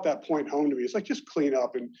brought that point home to me. It's like, just clean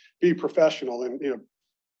up and be professional. And,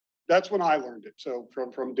 that's when I learned it. So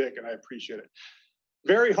from Dick, and I appreciate it.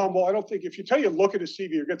 Very humble. I don't think if you look at his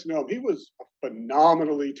CV or get to know him, he was a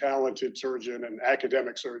phenomenally talented surgeon and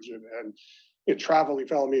academic surgeon and a traveling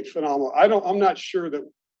fellow. I mean, phenomenal. I'm not sure that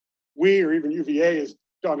we or even UVA has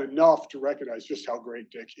done enough to recognize just how great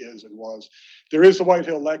Dick is and was. There is the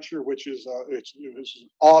Whitehill lecture, which is it's an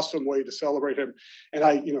awesome way to celebrate him. And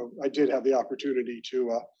I did have the opportunity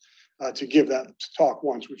to give that talk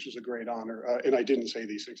once, which was a great honor. And I didn't say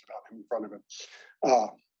these things about him in front of him.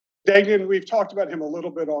 Dagnan, we've talked about him a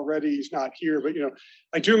little bit already. He's not here, but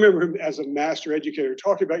I do remember him as a master educator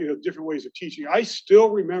talking about different ways of teaching. I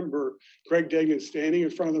still remember Greg Dagnan standing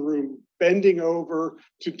in front of the room, bending over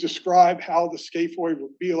to describe how the scaphoid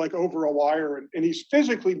would be like over a wire, and he's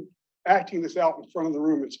physically acting this out in front of the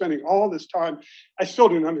room and spending all this time. I still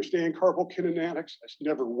didn't understand carpal kinetics. I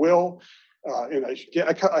never will. And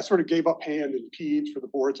I sort of gave up hand and peds for the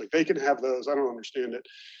boards. Like, they can have those. I don't understand it.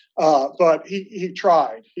 But he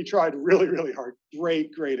tried. He tried really, really hard.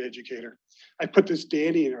 Great educator. I put this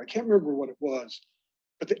Danny in there. I can't remember what it was.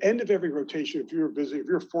 At the end of every rotation, if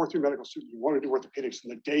you're a fourth year medical student, you want to do orthopedics,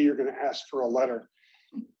 and the day you're going to ask for a letter,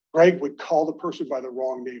 Greg would call the person by the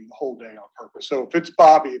wrong name the whole day on purpose. So if it's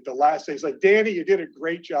Bobby, the last day, he's like, "Danny, you did a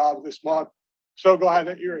great job this month. So glad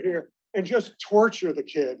that you're here." And just torture the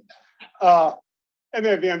kid. And then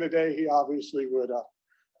at the end of the day, he obviously would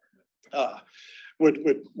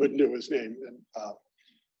know his name. And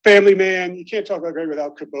family man, you can't talk about Greg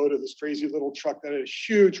without Kubota, this crazy little truck that is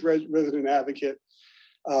a huge resident advocate.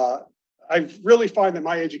 I really find that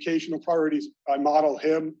my educational priorities, I model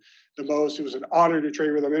him the most. It was an honor to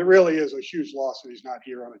train with him. And it really is a huge loss that he's not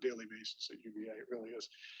here on a daily basis at UVA. It really is.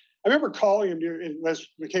 I remember calling him and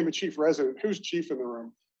became a chief resident. Who's chief in the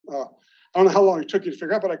room? I don't know how long it took you to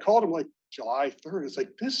figure out, but I called him like July 3rd. It's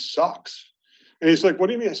like, "This sucks." And he's like, "What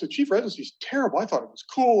do you mean?" I said, "Chief residency's terrible. I thought it was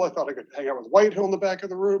cool. I thought I could hang out with Whitehill in the back of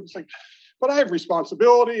the room." It's like, "But I have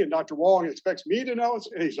responsibility, and Dr. Wong expects me to know."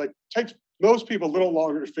 And he's like, "Takes most people a little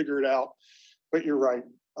longer to figure it out, but you're right."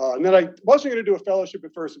 And then I wasn't going to do a fellowship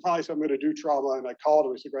at first, and finally said, "I'm going to do trauma." And I called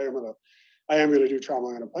him. I said, "Greg, I am going to do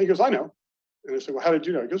trauma." And he goes, "I know." And I said, "Well, how did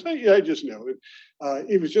you know?" He goes, "Yeah, I just know."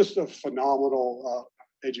 He was just a phenomenal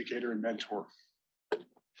educator and mentor.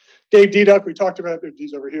 Dave Deduck, we talked about,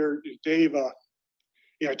 he's over here. Dave,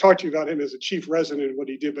 I talked to you about him as a chief resident and what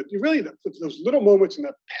he did, but really those little moments and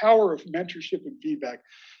that power of mentorship and feedback,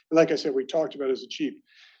 and like I said, we talked about as a chief.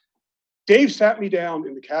 Dave sat me down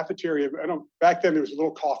in the cafeteria. Back then there was a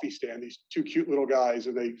little coffee stand, these two cute little guys,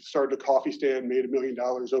 and they started a coffee stand, made $1 million,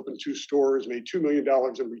 opened 2 stores, made $2 million,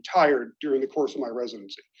 and retired during the course of my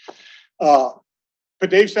residency. But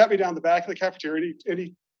Dave sat me down in the back of the cafeteria, and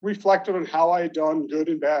he reflected on how I had done good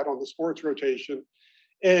and bad on the sports rotation,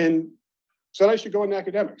 and said I should go into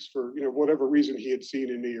academics for whatever reason he had seen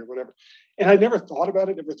in me or whatever. And I never thought about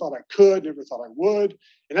it, never thought I could, never thought I would,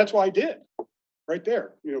 and that's why I did. Right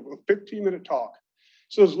there, a 15-minute talk.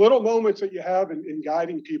 So those little moments that you have in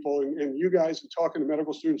guiding people, and you guys and talking to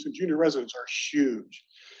medical students and junior residents are huge.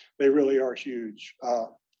 They really are huge.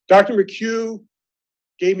 Dr. McHugh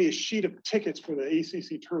gave me a sheet of tickets for the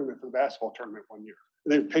ACC tournament, for the basketball tournament one year.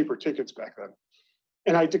 They were paper tickets back then.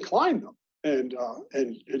 And I declined them. and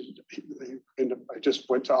I just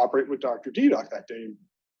went to operate with Dr. Didak that day. And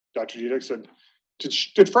Dr. Didak said,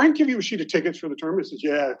 did Frank give you a sheet of tickets for the tournament? I said,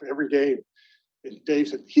 yeah, every game. And Dave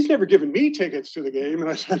said, he's never given me tickets to the game. And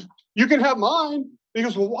I said, you can have mine. He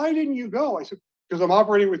goes, well, why didn't you go? I said, because I'm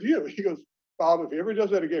operating with you. He goes, Bob, if he ever does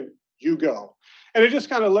that again, you go. And it just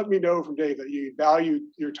kind of let me know from Dave that you value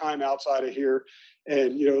your time outside of here,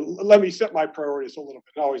 and let me set my priorities a little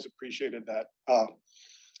bit. I always appreciated that.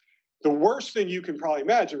 The worst thing you can probably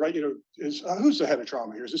imagine, right? Is who's the head of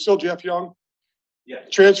trauma here? Is it still Jeff Young? Yeah.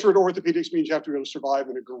 Transfer to orthopedics means you have to be able to survive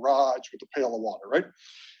in a garage with a pail of water, right?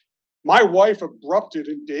 My wife abrupted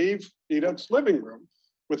in Dave Eduk's living room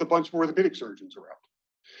with a bunch of orthopedic surgeons around.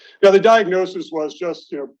 Now the diagnosis was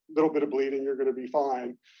just a little bit of bleeding. You're going to be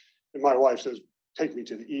fine. And my wife says, take me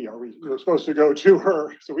to the ER. We were supposed to go to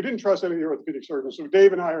her. So we didn't trust any of the orthopedic surgeons. So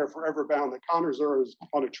Dave and I are forever bound that Connor Zura is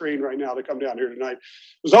on a train right now to come down here tonight.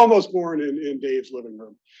 Was almost born in Dave's living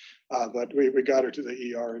room. But we got her to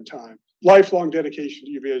the ER in time. Lifelong dedication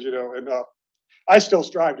to UVA, as you know, and I still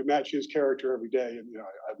strive to match his character every day. And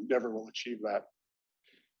I never will achieve that.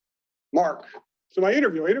 Mark. So I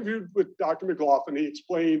interviewed with Dr. McLaughlin. He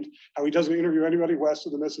explained how he doesn't interview anybody west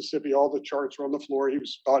of the Mississippi. All the charts were on the floor. He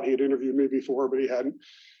thought he had interviewed me before, but he hadn't.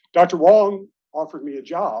 Dr. Wong offered me a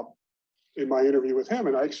job in my interview with him,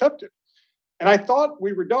 and I accepted. And I thought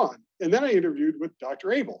we were done. And then I interviewed with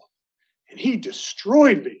Dr. Abel, and he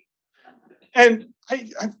destroyed me. And I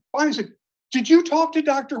finally said, did you talk to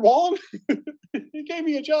Dr. Wong? He gave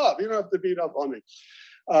me a job. You don't have to beat up on me.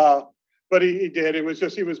 But he did. He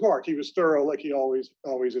was Mark. He was thorough, like he always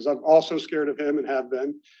is. I'm also scared of him and have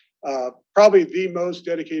been. Probably the most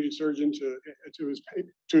dedicated surgeon to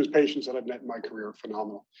his patients that I've met in my career.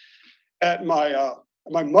 Phenomenal. At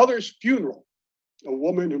my mother's funeral, a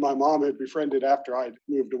woman who my mom had befriended after I'd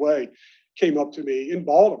moved away came up to me in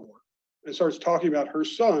Baltimore and starts talking about her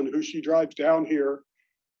son, who she drives down here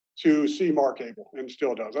to see Mark Abel, and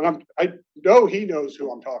still does. And I know he knows who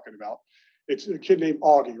I'm talking about. It's a kid named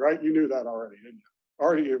Augie, right? You knew that already, didn't you?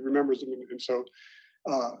 Already remembers him. And so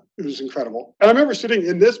it was incredible. And I remember sitting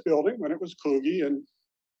in this building when it was Kluge and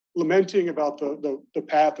lamenting about the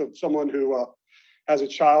path of someone who has a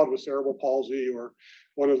child with cerebral palsy or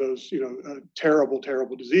one of those, terrible,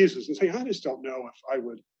 terrible diseases, and saying, I just don't know if I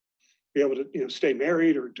would be able to, stay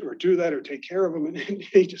married or do that or take care of him. And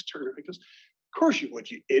he just turned around and goes, of course you would,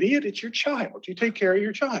 you idiot. It's your child. You take care of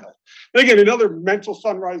your child. And again, another mental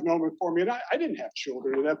sunrise moment for me. And I didn't have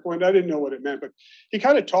children at that point. I didn't know what it meant, but he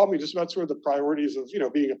kind of taught me just about sort of the priorities of,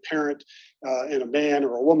 being a parent and a man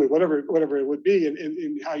or a woman, whatever it would be,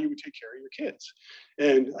 and how you would take care of your kids.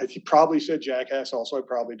 And he probably said jackass also. I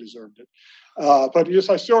probably deserved it. But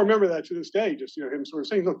I still remember that to this day, just, him sort of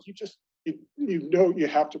saying, look, you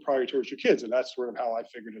have to prioritize your kids. And that's sort of how I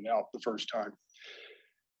figured it out the first time.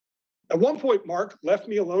 At one point, Mark left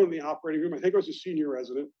me alone in the operating room. I think I was a senior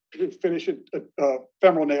resident. Finished a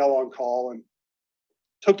femoral nail on call and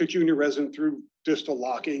took the junior resident through distal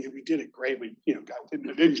locking, and we did it great. We,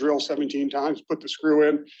 did drill 17 times, put the screw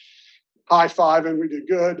in, high five, and we did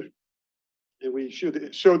good. And we showed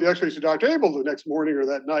the X-rays to Dr. Abel the next morning or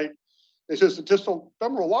that night. He says the distal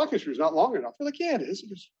femoral locking screw is not long enough. We're like, yeah, it is.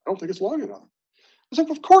 I don't think it's long enough. I was like,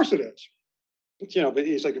 of course it is. But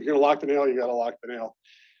he's like, if you're gonna lock the nail, you got to lock the nail.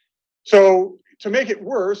 So to make it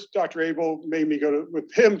worse, Dr. Abel made me go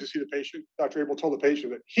with him to see the patient. Dr. Abel told the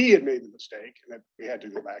patient that he had made the mistake and that we had to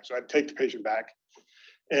go back. So I'd take the patient back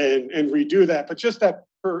and redo that. But just that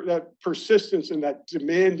persistence and that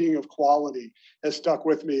demanding of quality has stuck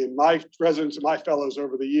with me. And my residents and my fellows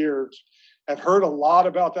over the years have heard a lot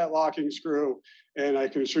about that locking screw. And I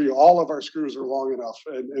can assure you all of our screws are long enough,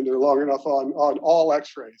 and they're long enough on all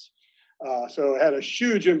x-rays. So it had a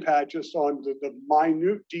huge impact just on the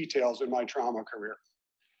minute details in my trauma career.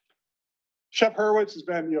 Shep Hurwitz has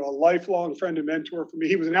been, a lifelong friend and mentor for me.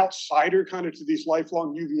 He was an outsider kind of to these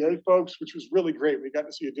lifelong UVA folks, which was really great. We got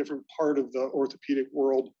to see a different part of the orthopedic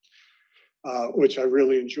world, which I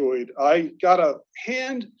really enjoyed. I got a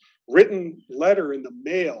handwritten letter in the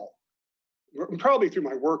mail, probably through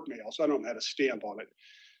my work mail, so I don't have a stamp on it,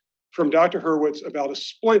 from Dr. Hurwitz about a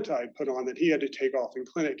splint I put on that he had to take off in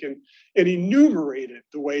clinic, and enumerated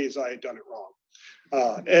the ways I had done it wrong.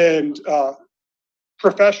 And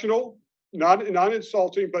professional, not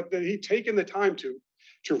insulting, but that he'd taken the time to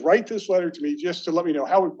write this letter to me just to let me know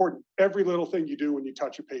how important every little thing you do when you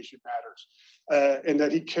touch a patient matters, and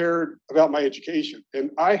that he cared about my education.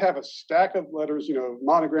 And I have a stack of letters,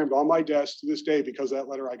 monogrammed on my desk to this day because of that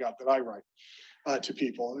letter I got that I write to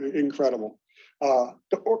people. Incredible.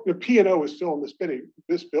 The P&O is still in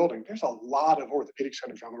this building. There's a lot of orthopedic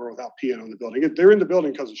centers around the world without P&O in the building. They're in the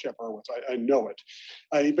building because of Shep Irwitz. I know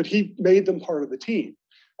it. But he made them part of the team.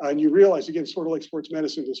 And you realize, again, sort of like sports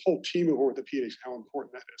medicine, this whole team of orthopedics, how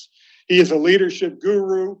important that is. He is a leadership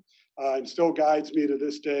guru and still guides me to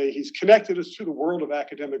this day. He's connected us to the world of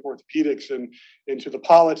academic orthopedics and into the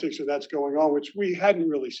politics that's going on, which we hadn't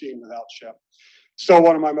really seen without Shep. Still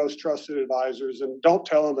one of my most trusted advisors, and don't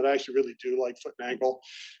tell him that I actually really do like foot and ankle,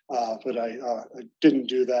 but I didn't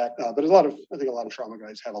do that. But I think a lot of trauma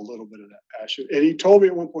guys have a little bit of that passion. And he told me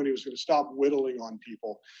at one point he was going to stop whittling on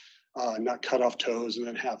people, not cut off toes and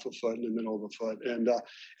then half a foot in the middle of a foot. And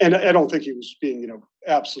I don't think he was being,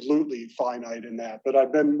 absolutely finite in that. But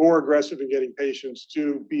I've been more aggressive in getting patients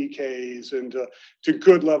to BKs and to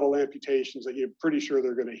good level amputations that you're pretty sure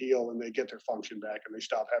they're going to heal and they get their function back and they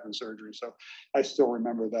stop having surgery. So I still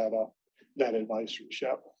remember that advice from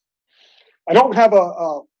Shep. I don't have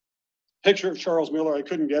a picture of Charles Miller. I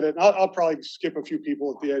couldn't get it. I'll probably skip a few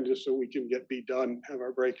people at the end just so we can be done, have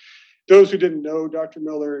our break. Those who didn't know Dr.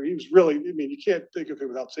 Miller, he was really, you can't think of him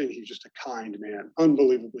without saying he was just a kind man,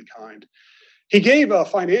 unbelievably kind. He gave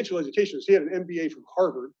financial education. So he had an MBA from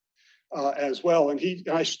Harvard as well. And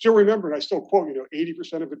I still remember, and I still quote,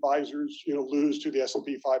 80% of advisors, lose to the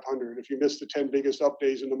S&P 500. If you miss the 10 biggest up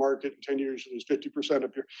days in the market in 10 years, you lose 50%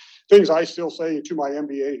 of your things. I still say to my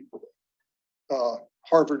MBA,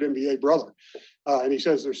 Harvard MBA brother. And he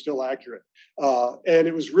says they're still accurate. And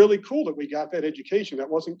it was really cool that we got that education. That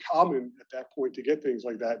wasn't common at that point to get things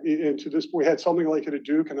like that. And to this point, we had something like it at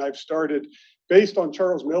Duke, and I've started, based on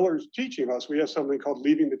Charles Miller's teaching us, we have something called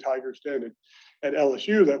Leaving the Tiger's Den at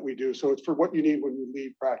LSU that we do. So it's for what you need when you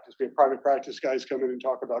leave practice. We have private practice guys come in and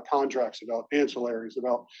talk about contracts, about ancillaries,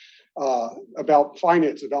 about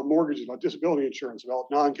finance, about mortgages, about disability insurance, about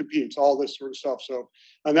non-competes, all this sort of stuff. So,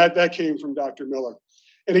 and that came from Dr. Miller.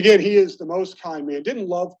 And again, he is the most kind man. Didn't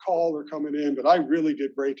love call or coming in, but I really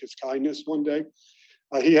did break his kindness one day.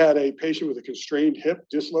 He had a patient with a constrained hip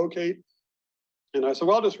dislocate. And I said,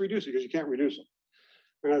 well, I'll just reduce it because you can't reduce it.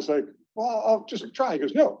 And I was like, well, I'll just try. He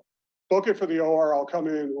goes, no, book it for the OR. I'll come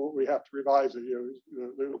in. We have to revise it,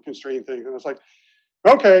 the constrained thing. And I was like,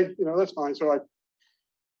 okay, that's fine. So I'm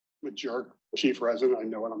a jerk, chief resident. I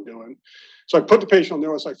know what I'm doing. So I put the patient on the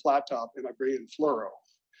OSI flat top and I bring in fluoro.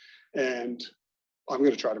 And I'm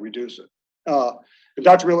going to try to reduce it. And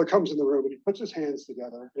Dr. Miller comes in the room and he puts his hands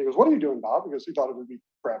together. And he goes, what are you doing, Bob? Because he thought it would be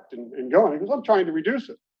prepped and going. He goes, I'm trying to reduce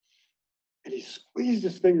it. And he squeezed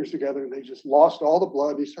his fingers together and they just lost all the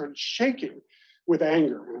blood. He started shaking with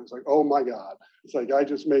anger. And I was like, oh my God. It's like, I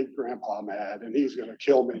just made Grandpa mad and he's going to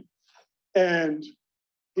kill me. And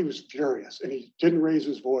he was furious and he didn't raise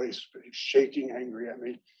his voice, but he's shaking angry at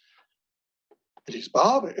me. And he's,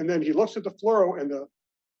 Bob. And then he looks at the fluoro and the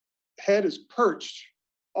head is perched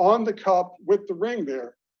on the cup with the ring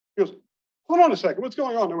there. He goes, hold on a second, what's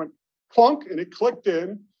going on? I went, clunk, and it clicked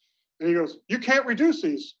in. And he goes, you can't reduce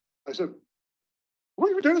these. I said,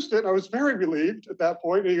 we reduced it. I was very relieved at that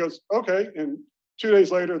point. And he goes, okay. And 2 days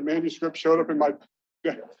later, the manuscript showed up in my,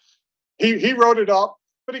 he wrote it up,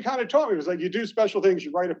 but he kind of taught me, it was like, you do special things,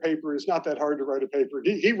 you write a paper. It's not that hard to write a paper.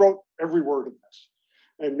 He wrote every word of this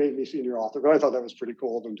and made me senior author. But I thought that was pretty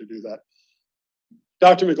cool of him to do that.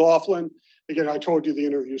 Dr. McLaughlin, again, I told you the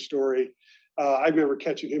interview story. I remember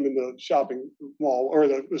catching him in the shopping mall or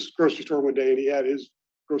the grocery store one day, and he had his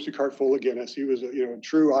grocery cart full of Guinness. He was a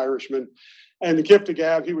true Irishman. And the gift of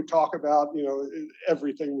gab, he would talk about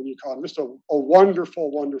everything when you caught him. Just a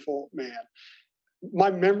wonderful, wonderful man. My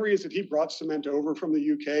memory is that he brought cement over from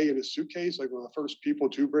the UK in a suitcase, like one of the first people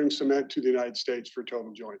to bring cement to the United States for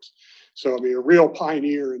total joints. So, a real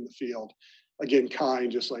pioneer in the field. Again,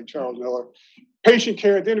 kind, just like Charles Miller. Patient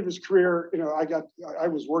care at the end of his career, I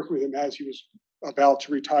was working with him as he was about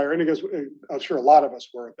to retire. And I guess I'm sure a lot of us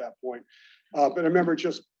were at that point. But I remember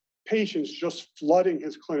just patients just flooding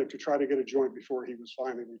his clinic to try to get a joint before he was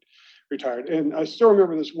finally retired. And I still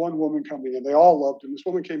remember this one woman coming in. They all loved him. This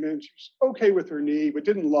woman came in. She was okay with her knee, but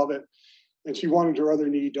didn't love it. And she wanted her other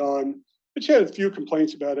knee done. But she had a few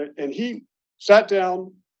complaints about it. And he sat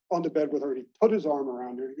down on the bed with her and he put his arm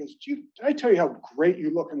around her. He goes, did I tell you how great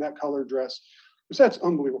you look in that colored dress? Because that's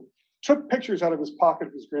unbelievable. Took pictures out of his pocket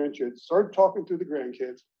of his grandkids, started talking to the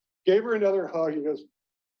grandkids, gave her another hug. He goes,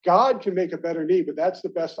 God can make a better knee, but that's the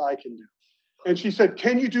best I can do. And she said,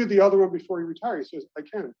 can you do the other one before you retire? He says, I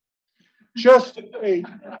can. Just a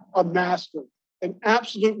master, an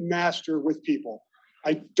absolute master with people.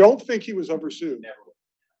 I don't think he was ever sued.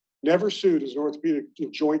 Never sued as an orthopedic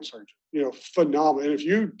joint surgeon. Phenomenal. And if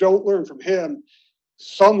you don't learn from him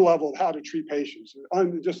some level of how to treat patients,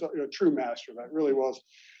 just a true master, that really was.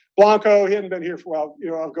 Blanco, he hadn't been here for a while.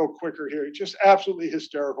 I'll go quicker here. Just absolutely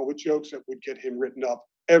hysterical with jokes that would get him written up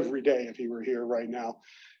every day if he were here right now.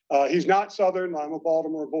 He's not Southern. I'm a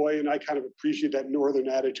Baltimore boy, and I kind of appreciate that Northern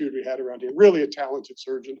attitude we had around here. Really a talented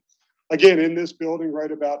surgeon. Again, in this building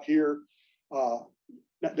right about here,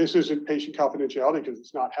 this isn't patient confidentiality because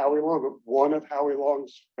it's not Howie Long, but one of Howie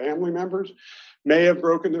Long's family members may have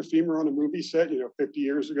broken their femur on a movie set, 50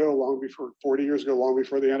 years ago, 40 years ago, long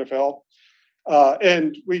before the NFL.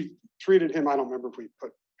 And we treated him. I don't remember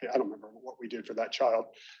what we did for that child,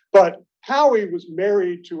 but Howie was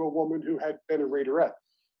married to a woman who had been a Raiderette.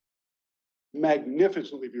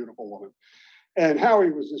 Magnificently beautiful woman. And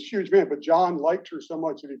Howie was this huge man, but John liked her so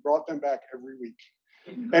much that he brought them back every week.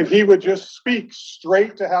 And he would just speak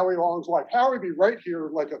straight to Howie Long's wife. Howie would be right here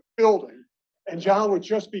like a building, and John would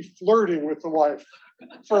just be flirting with the wife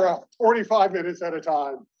for 45 minutes at a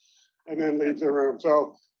time and then leave the room.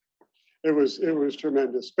 So it was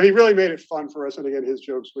tremendous. But he really made it fun for us. And again, his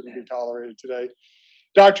jokes wouldn't be tolerated today.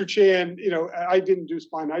 Dr. Chan, I didn't do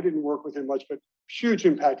spine. I didn't work with him much, but huge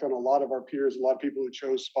impact on a lot of our peers, a lot of people who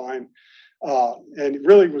chose spine. And it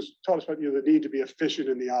really taught us about the need to be efficient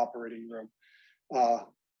in the operating room. I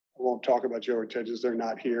won't talk about Joe or Tedges. They're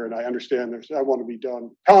not here, and I understand I want to be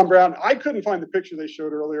done. Tom Brown, I couldn't find the picture they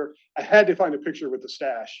showed earlier. I had to find a picture with the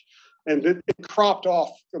stash, and it cropped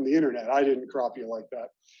off from the internet. I didn't crop you like that.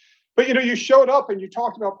 But you showed up and you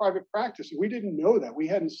talked about private practice, and we didn't know that. We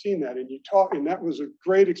hadn't seen that, and that was a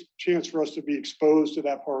great chance for us to be exposed to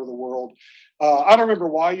that part of the world. I don't remember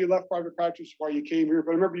why you left private practice, why you came here,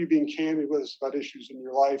 but I remember you being candid with us about issues in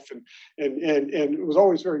your life, and it was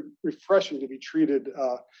always very refreshing to be treated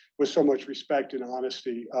with so much respect and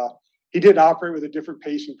honesty. He did operate with a different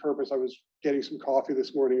pace and purpose. I was getting some coffee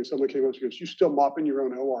this morning, and someone came up to me and goes, "You still mopping your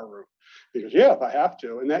own OR room?" He goes, "Yeah, if I have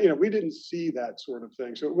to." And that, we didn't see that sort of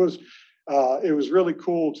thing. So it was really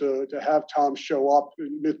cool to have Tom show up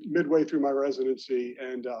midway through my residency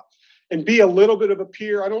and be a little bit of a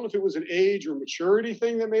peer. I don't know if it was an age or maturity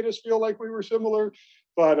thing that made us feel like we were similar,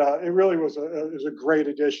 but it really was a great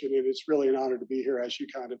addition, and it's really an honor to be here as you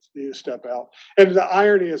kind of step out. And the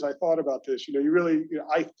irony, as I thought about this,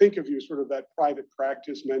 I think of you as sort of that private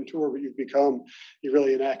practice mentor, but you're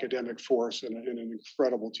really an academic force and an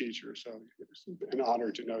incredible teacher. So it's an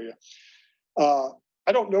honor to know you.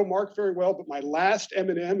 I don't know Mark very well, but my last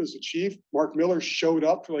M&M as a chief, Mark Miller, showed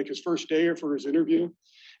up for like his first day or for his interview.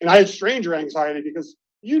 And I had stranger anxiety because,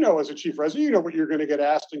 as a chief resident, you know what you're going to get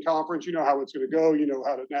asked in conference, you know how it's going to go, you know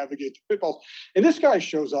how to navigate the pitfalls. And this guy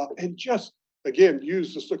shows up and just, again,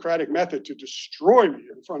 used the Socratic method to destroy me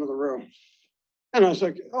in front of the room. And I was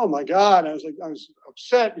like, oh my God. I was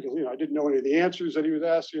upset because, I didn't know any of the answers that he was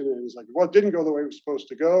asking. And it was like, well, it didn't go the way it was supposed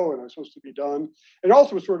to go, and I was supposed to be done. And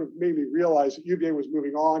also sort of made me realize that UVA was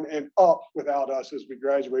moving on and up without us as we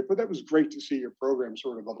graduate. But that was great to see your program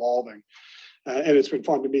sort of evolving. And it's been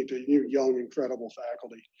fun to meet the new, young, incredible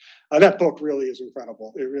faculty. That book really is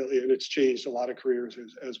incredible. And it's changed a lot of careers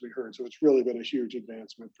as we heard. So it's really been a huge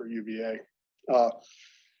advancement for UVA.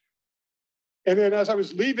 And then as I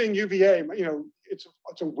was leaving UVA, it's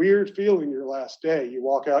a weird feeling your last day. You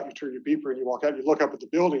walk out, you turn your beeper, and you walk out, you look up at the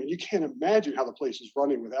building, and you can't imagine how the place is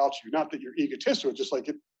running without you. Not that you're egotistical, just like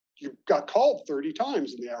you got called 30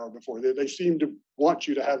 times in the hour before. They seem to want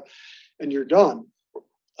you to have, and you're done.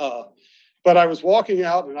 But I was walking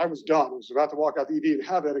out and I was done. I was about to walk out the ED and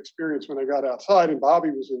have that experience when I got outside, and Bobby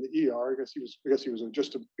was in the ER. I guess he was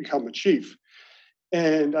just to become a chief.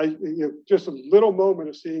 And just a little moment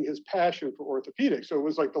of seeing his passion for orthopedics. So it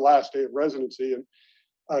was like the last day of residency, and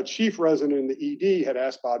a chief resident in the ED had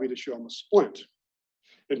asked Bobby to show him a splint.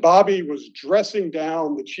 And Bobby was dressing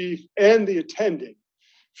down the chief and the attending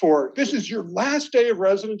for, this is your last day of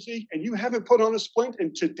residency and you haven't put on a splint,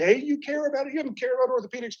 and today you care about it. You haven't cared about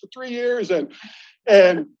orthopedics for 3 years,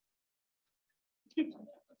 and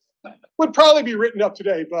would probably be written up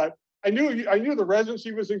today, but I knew the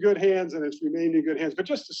residency was in good hands, and it's remained in good hands. But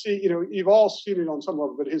just to see, you've all seen it on some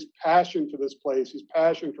level, but his passion for this place, his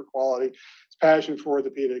passion for quality, his passion for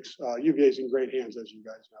orthopedics, UVA is in great hands, as you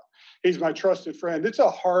guys know. He's my trusted friend. It's a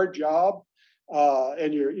hard job,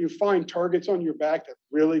 and you find targets on your back that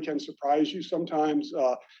really can surprise you sometimes.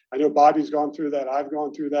 I know Bobby's gone through that. I've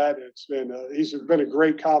gone through that. He's been a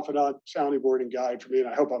great confidant, sounding board, and guide for me, and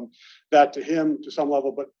I hope I'm that to him to some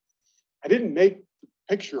level. But I didn't make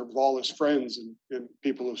picture of all his friends and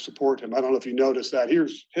people who support him. I don't know if you noticed that.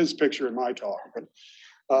 Here's his picture in my talk.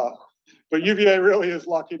 But UVA really is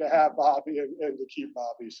lucky to have Bobby and to keep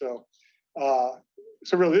Bobby. So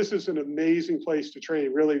really, this is an amazing place to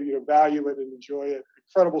train. Really, value it and enjoy it.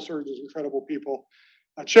 Incredible surgeons, incredible people.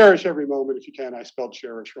 Cherish every moment if you can. I spelled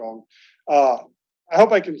cherish wrong. I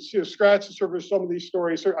hope I can scratch the surface of some of these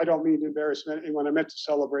stories. I don't mean to embarrass anyone. I meant to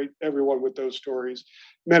celebrate everyone with those stories.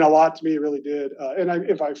 It meant a lot to me, it really did.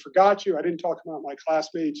 If I forgot you, I didn't talk about my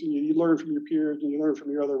classmates, and you learn from your peers and you learn from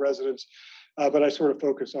your other residents. But I sort of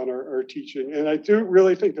focus on our teaching. And I do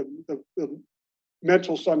really think the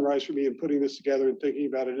mental sunrise for me in putting this together and thinking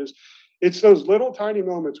about it is it's those little tiny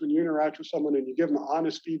moments when you interact with someone and you give them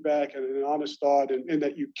honest feedback and an honest thought and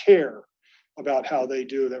that you care about how they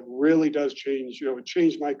do, that really does change. It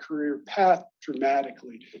changed my career path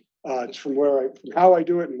dramatically. It's from how I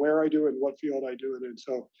do it and where I do it and what field I do it in.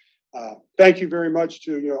 So thank you very much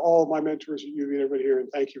to all of my mentors at UVA and everybody here, and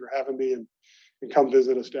thank you for having me, and come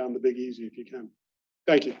visit us down the Big Easy if you can.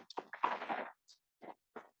 Thank you.